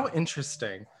 interesting. How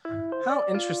interesting. How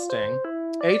interesting.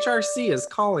 HRC is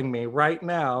calling me right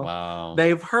now. Wow.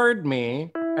 They've heard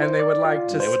me and they would like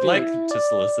to would like to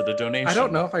solicit a donation. I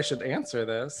don't know if I should answer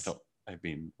this. I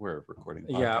mean, we're recording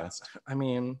a podcast. Yeah. I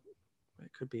mean,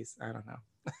 it could be, I don't know.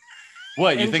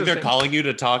 What, you think they're calling you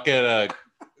to talk at a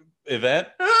event?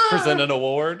 Present an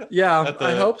award? Yeah,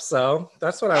 I hope so.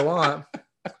 That's what I want.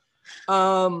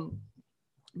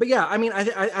 But yeah, I mean,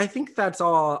 I think that's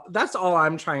all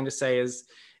I'm trying to say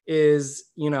is,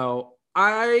 you know,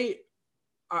 I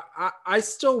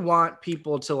still want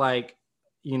people to, like,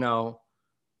 you know,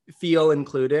 feel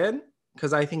included,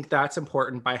 because I think that's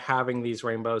important by having these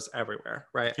rainbows everywhere,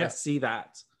 right? Yeah. I see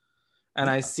that. And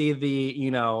I see the,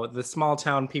 you know, the small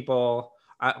town people.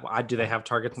 Do they have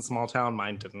Targets in small town?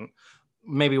 Mine didn't.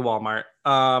 Maybe Walmart.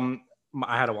 I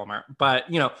had a Walmart, but,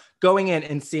 you know, going in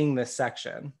and seeing this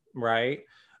section, right?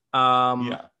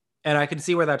 And I can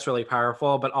see where that's really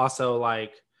powerful, but also,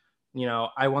 like, you know,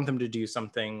 I want them to do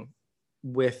something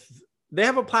they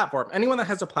have a platform. Anyone that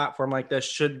has a platform like this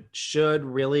should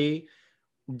really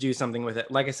do something with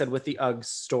it. Like I said, with the Uggs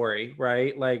story,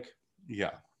 right? Like,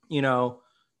 yeah, you know,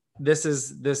 this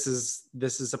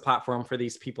is a platform for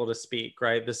these people to speak,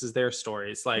 right? This is their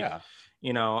stories. Like,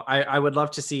 you know, I would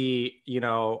love to see, you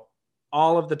know,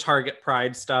 all of the Target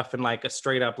Pride stuff and, like, a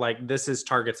straight up, like, this is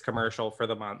Target's commercial for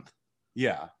the month.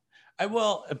 Yeah, I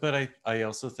will. But I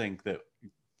also think that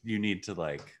you need to,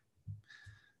 like,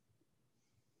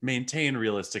 maintain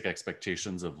realistic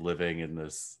expectations of living in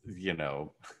this, you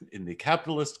know, in the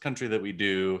capitalist country that we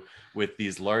do with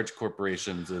these large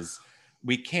corporations. Is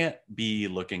we can't be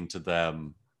looking to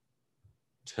them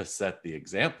to set the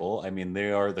example. I mean,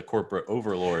 they are the corporate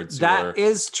overlords. That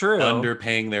is true.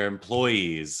 Underpaying their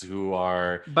employees, who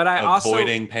are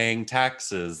avoiding paying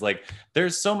taxes. Like,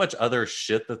 there's so much other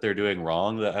shit that they're doing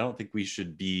wrong that I don't think we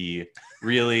should be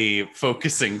really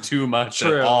focusing too much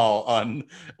at all on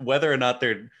whether or not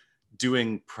they're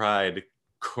doing Pride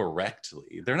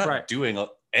correctly. They're not doing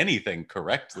anything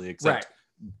correctly except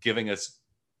giving us,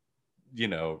 you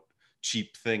know,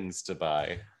 cheap things to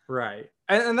buy. Right.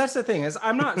 And that's the thing, is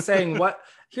I'm not saying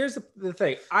here's the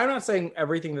thing. I'm not saying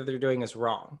everything that they're doing is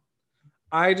wrong.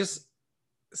 I just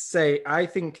say, I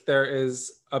think there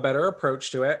is a better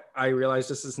approach to it. I realize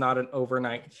this is not an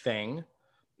overnight thing.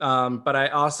 But I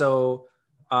also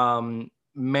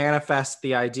manifest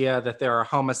the idea that there are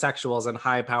homosexuals in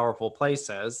high, powerful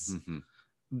places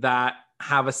that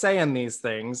have a say in these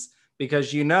things,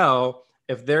 because, you know,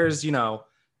 if there's, you know,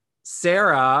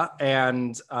 Sarah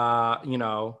and, you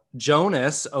know,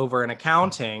 Jonas over in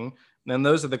accounting, then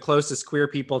those are the closest queer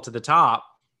people to the top.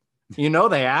 You know,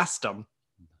 they asked them.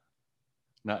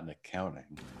 Not in accounting.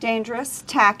 Dangerous,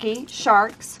 tacky,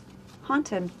 sharks,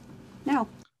 haunted. No.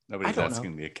 Nobody's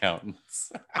asking the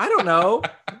accountants. I don't know.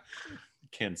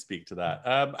 Can speak to that.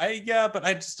 But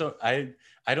I just don't. I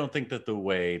don't think that the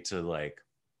way to, like,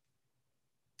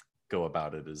 go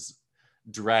about it is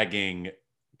dragging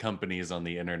companies on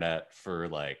the internet for,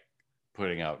 like,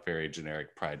 putting out very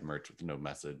generic Pride merch with no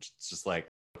message. It's just like,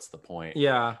 what's the point?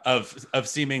 Yeah. Of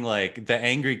seeming like the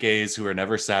angry gays who are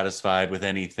never satisfied with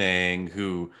anything,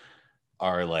 who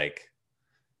are, like,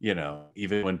 you know,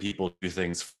 even when people do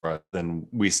things for us, then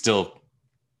we still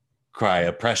cry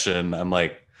oppression. I'm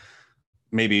like,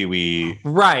 maybe we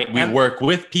work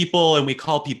with people and we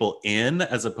call people in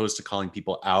as opposed to calling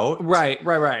people out. Right.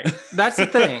 That's the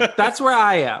thing. That's where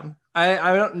I am.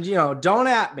 I don't, you know, don't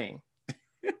at me.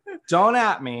 Don't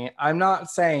at me. I'm not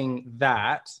saying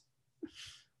that.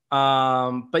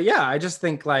 But yeah, I just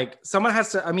think, like, someone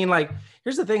has to, I mean, like,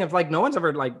 here's the thing. If, like, no one's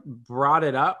ever, like, brought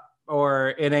it up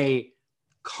or in a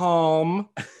calm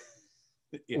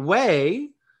way,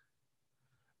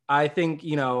 I think,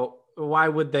 you know, why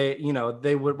would they, you know,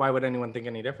 why would anyone think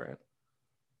any different?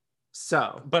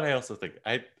 So, but I also think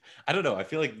I don't know. I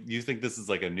feel like you think this is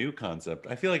like a new concept.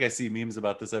 I feel like I see memes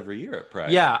about this every year at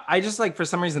Pride. yeah, I just like for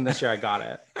some reason this year I got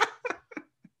it.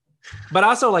 But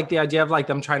also like the idea of like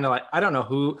them trying to like, I don't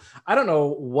know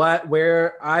why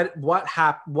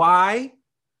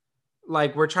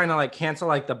like we're trying to like cancel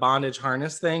like the bondage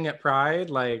harness thing at Pride.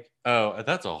 Like, oh,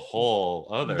 that's a whole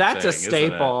other that's thing, a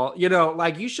staple, you know,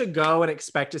 like you should go and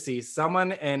expect to see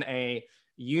someone in a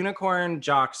unicorn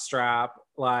jock strap,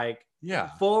 like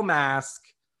full mask,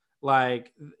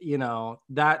 like, you know,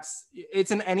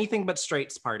 it's an anything but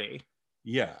straights party.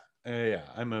 Yeah.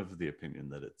 I'm of the opinion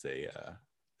that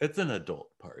it's an adult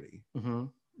party. Mm-hmm.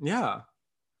 Yeah.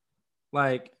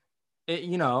 Like,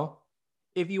 you know,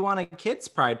 if you want a kids'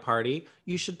 pride party,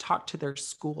 you should talk to their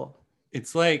school.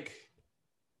 It's like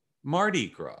Mardi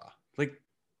Gras. Like,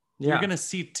 you're going to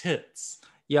see tits.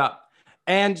 Yeah.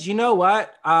 And you know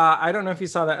what? I don't know if you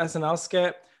saw the SNL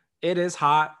skit. It is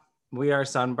hot. We are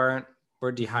sunburnt.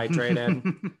 We're dehydrated.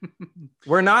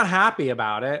 We're not happy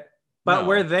about it, but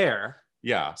we're there.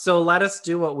 Yeah. So let us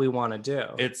do what we want to do.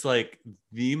 It's like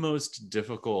the most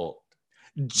difficult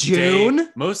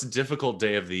most difficult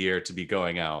day of the year to be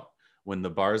going out when the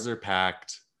bars are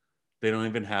packed. They don't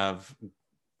even have,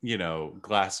 you know,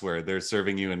 glassware. They're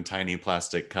serving you in tiny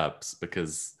plastic cups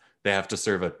because they have to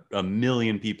serve a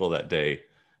million people that day.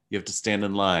 You have to stand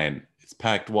in line. It's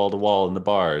packed wall to wall in the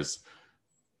bars.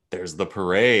 There's the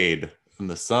parade and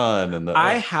the sun and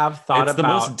I have thought it's the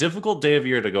most difficult day of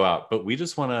year to go out, but we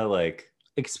just want to like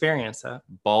experience it.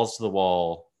 Balls to the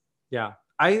wall. Yeah.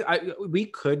 We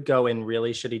could go in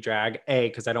really shitty drag,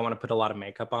 because I don't want to put a lot of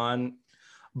makeup on,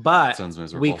 but sounds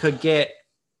miserable. We could get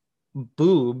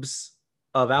boobs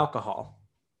of alcohol.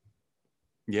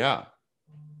 Yeah.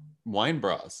 Wine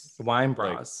bras.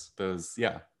 Like those,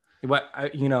 yeah.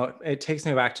 You know, it takes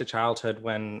me back to childhood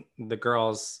when the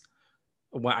girls,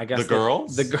 well, I guess the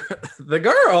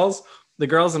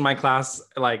girls in my class,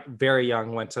 like very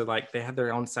young, went to like, they had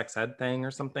their own sex ed thing or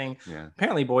something. Yeah.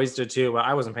 Apparently boys did too, but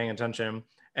I wasn't paying attention.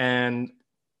 And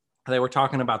they were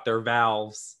talking about their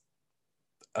valves.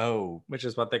 Oh. Which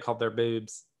is what they called their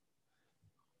boobs.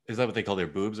 Is that what they call their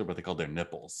boobs or what they call their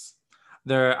nipples?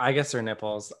 I guess they're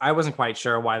nipples. I wasn't quite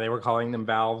sure why they were calling them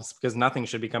valves because nothing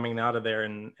should be coming out of there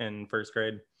in first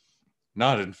grade.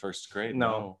 Not in first grade.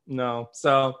 No.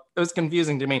 So it was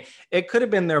confusing to me. It could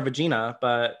have been their vagina,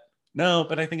 but no.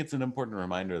 But I think it's an important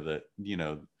reminder that, you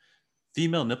know,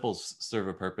 female nipples serve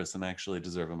a purpose and actually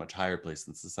deserve a much higher place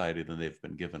in society than they've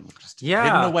been given, which is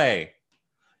hidden away.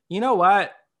 You know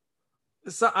what?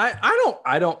 So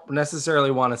I don't necessarily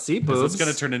want to see boobs. Is this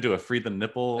going to turn into a free the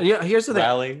nipple? Yeah, here's the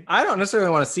rally? Thing. I don't necessarily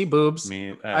want to see boobs.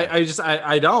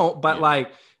 I don't. But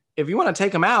like, if you want to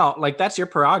take them out, like that's your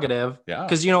prerogative. Yeah.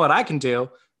 Because you know what I can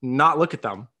do? Not look at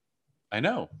them. I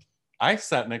know. I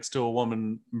sat next to a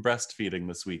woman breastfeeding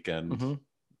this weekend. Mm-hmm.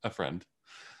 A friend.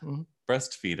 Mm-hmm.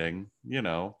 Breastfeeding. You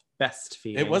know.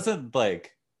 Breastfeeding. It wasn't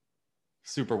like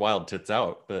super wild tits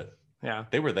out, but yeah,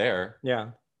 they were there.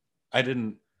 Yeah. I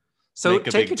didn't. So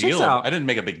take your tits out. I didn't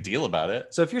make a big deal about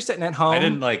it. So if you're sitting at home, I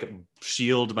didn't like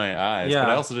shield my eyes, but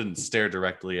I also didn't stare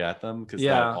directly at them because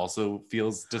that also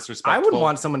feels disrespectful. I wouldn't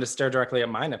want someone to stare directly at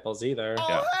my nipples either.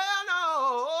 Yeah.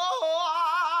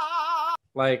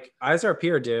 Like eyes are up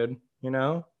here, dude. You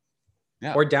know.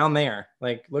 Yeah. Or down there.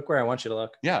 Like look where I want you to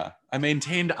look. Yeah. I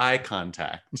maintained eye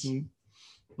contact.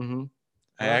 Mm-hmm. Mm-hmm.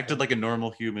 I acted like a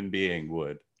normal human being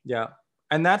would. Yeah.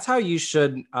 And that's how you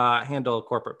should handle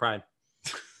corporate pride.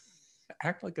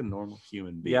 Act like a normal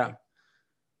human being. Yeah.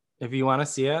 If you want to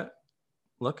see it,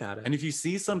 look at it. And if you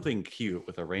see something cute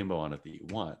with a rainbow on it that you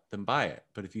want, then buy it.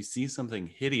 But if you see something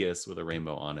hideous with a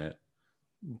rainbow on it,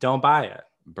 don't buy it.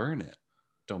 Burn it.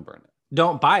 Don't burn it.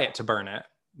 Don't buy it to burn it.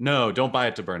 No, don't buy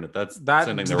it to burn it. That's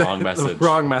sending the wrong message. The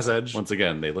wrong message. Once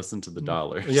again, they listen to the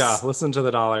dollars. Yeah, listen to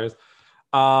the dollars.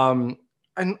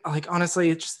 And like honestly,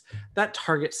 it's just that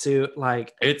Target suit,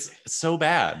 like it's so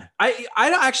bad. I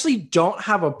actually don't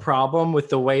have a problem with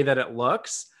the way that it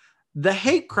looks. The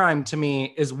hate crime to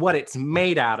me is what it's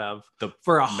made out of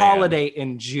for a holiday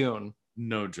in June.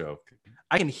 No joke.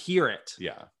 I can hear it.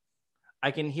 Yeah.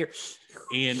 I can hear.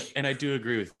 And I do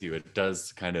agree with you. It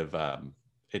does kind of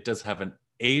it does have an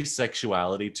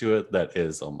asexuality to it that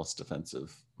is almost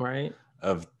offensive. Right.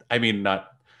 I mean, not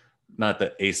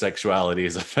that asexuality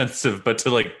is offensive, but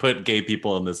to like put gay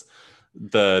people in this,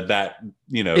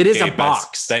 it is a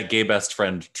box, that gay best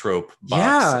friend trope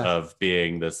box of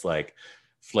being this like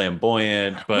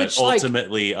flamboyant, but which,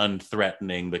 ultimately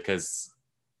unthreatening because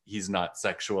he's not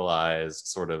sexualized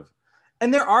sort of.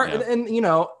 And there are, and you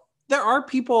know, there are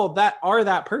people that are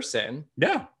that person.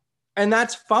 Yeah. And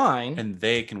that's fine. And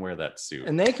they can wear that suit.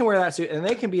 And they can wear that suit, and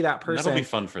they can be that person. That'll be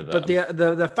fun for them. But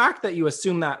the fact that you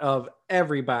assume that of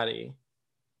everybody,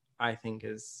 I think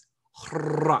is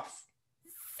rough.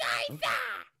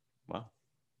 Well,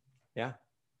 yeah.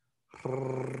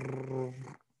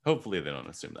 Hopefully they don't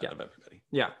assume that of everybody.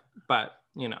 Yeah, but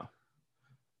you know,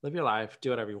 live your life,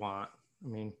 do whatever you want. I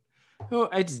mean, oh,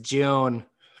 it's June.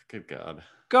 Good God.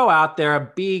 Go out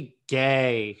there, be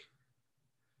gay,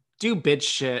 do bitch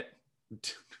shit.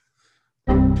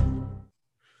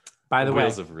 By the way,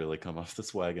 wheels have really come off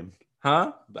this wagon.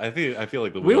 Huh? I feel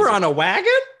like we were on a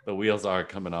wagon. The wheels are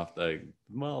coming off a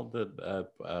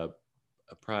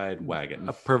pride wagon,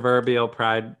 a proverbial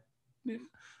pride.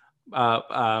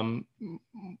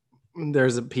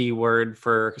 There's a P word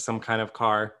for some kind of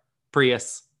car.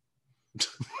 Prius.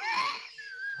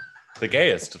 The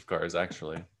gayest of cars,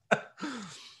 actually.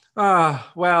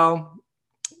 Well,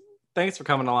 thanks for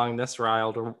coming along this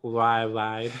wild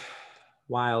ride.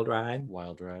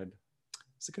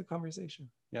 It's a good conversation.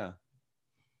 Yeah.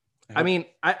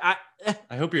 I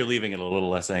hope you're leaving it a little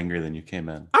less angry than you came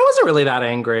in. I wasn't really that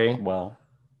angry. Well,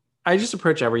 I just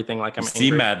approach everything like I'm angry.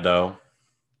 You seem mad, though.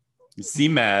 You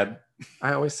seem mad.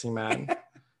 I always seem mad.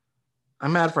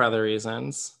 I'm mad for other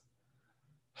reasons.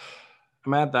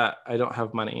 I'm mad that I don't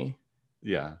have money.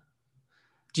 Yeah.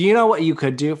 Do you know what you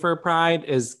could do for Pride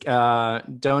is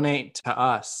donate to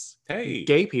us. Hey.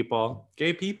 Gay people.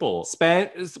 Gay people.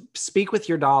 Speak with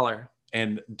your dollar.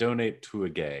 And donate to a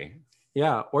gay.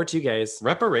 Yeah, or two gays.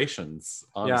 Reparations,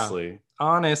 honestly. Yeah.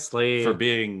 Honestly. For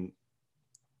being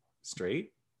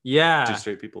straight? Yeah. Do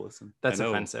straight people listen? That's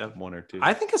offensive. One or two.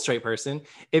 I think a straight person,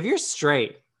 if you're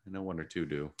straight, I know one or two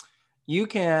do. You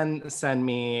can send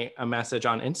me a message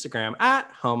on Instagram at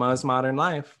Homo's Modern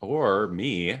Life. Or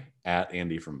me at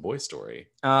Andy from Boy Story.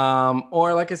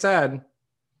 Or like I said,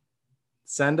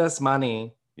 send us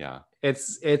money. Yeah.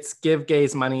 It's Give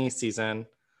Gays Money season.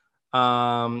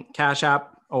 Cash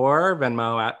App or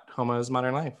Venmo at Homo's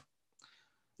Modern Life.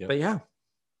 Yep. But yeah,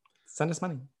 send us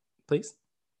money, please.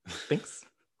 Thanks.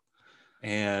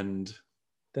 And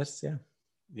this,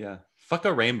 yeah. Fuck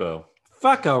a rainbow.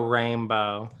 Fuck a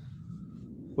rainbow.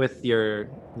 With your,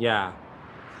 yeah.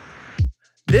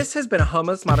 This has been a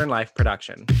Homo's Modern Life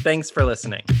production. Thanks for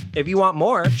listening. If you want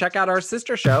more, check out our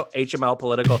sister show, HML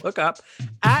Political Hookup,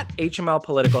 at HML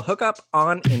Political Hookup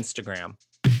on Instagram.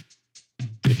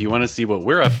 If you want to see what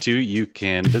we're up to, you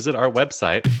can visit our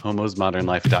website,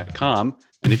 homosmodernlife.com.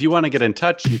 And if you want to get in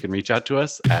touch, you can reach out to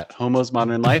us at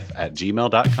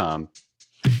homosmodernlife@gmail.com.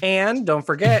 And don't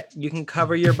forget, you can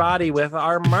cover your body with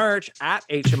our merch at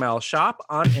HML Shop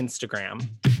on Instagram.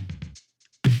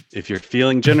 If you're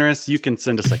feeling generous, you can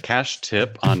send us a cash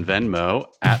tip on Venmo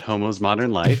at Homo's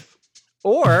Modern Life.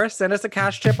 Or send us a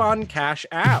cash tip on Cash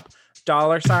App,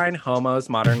 $Homo's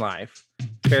Modern Life.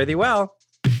 Fare thee well.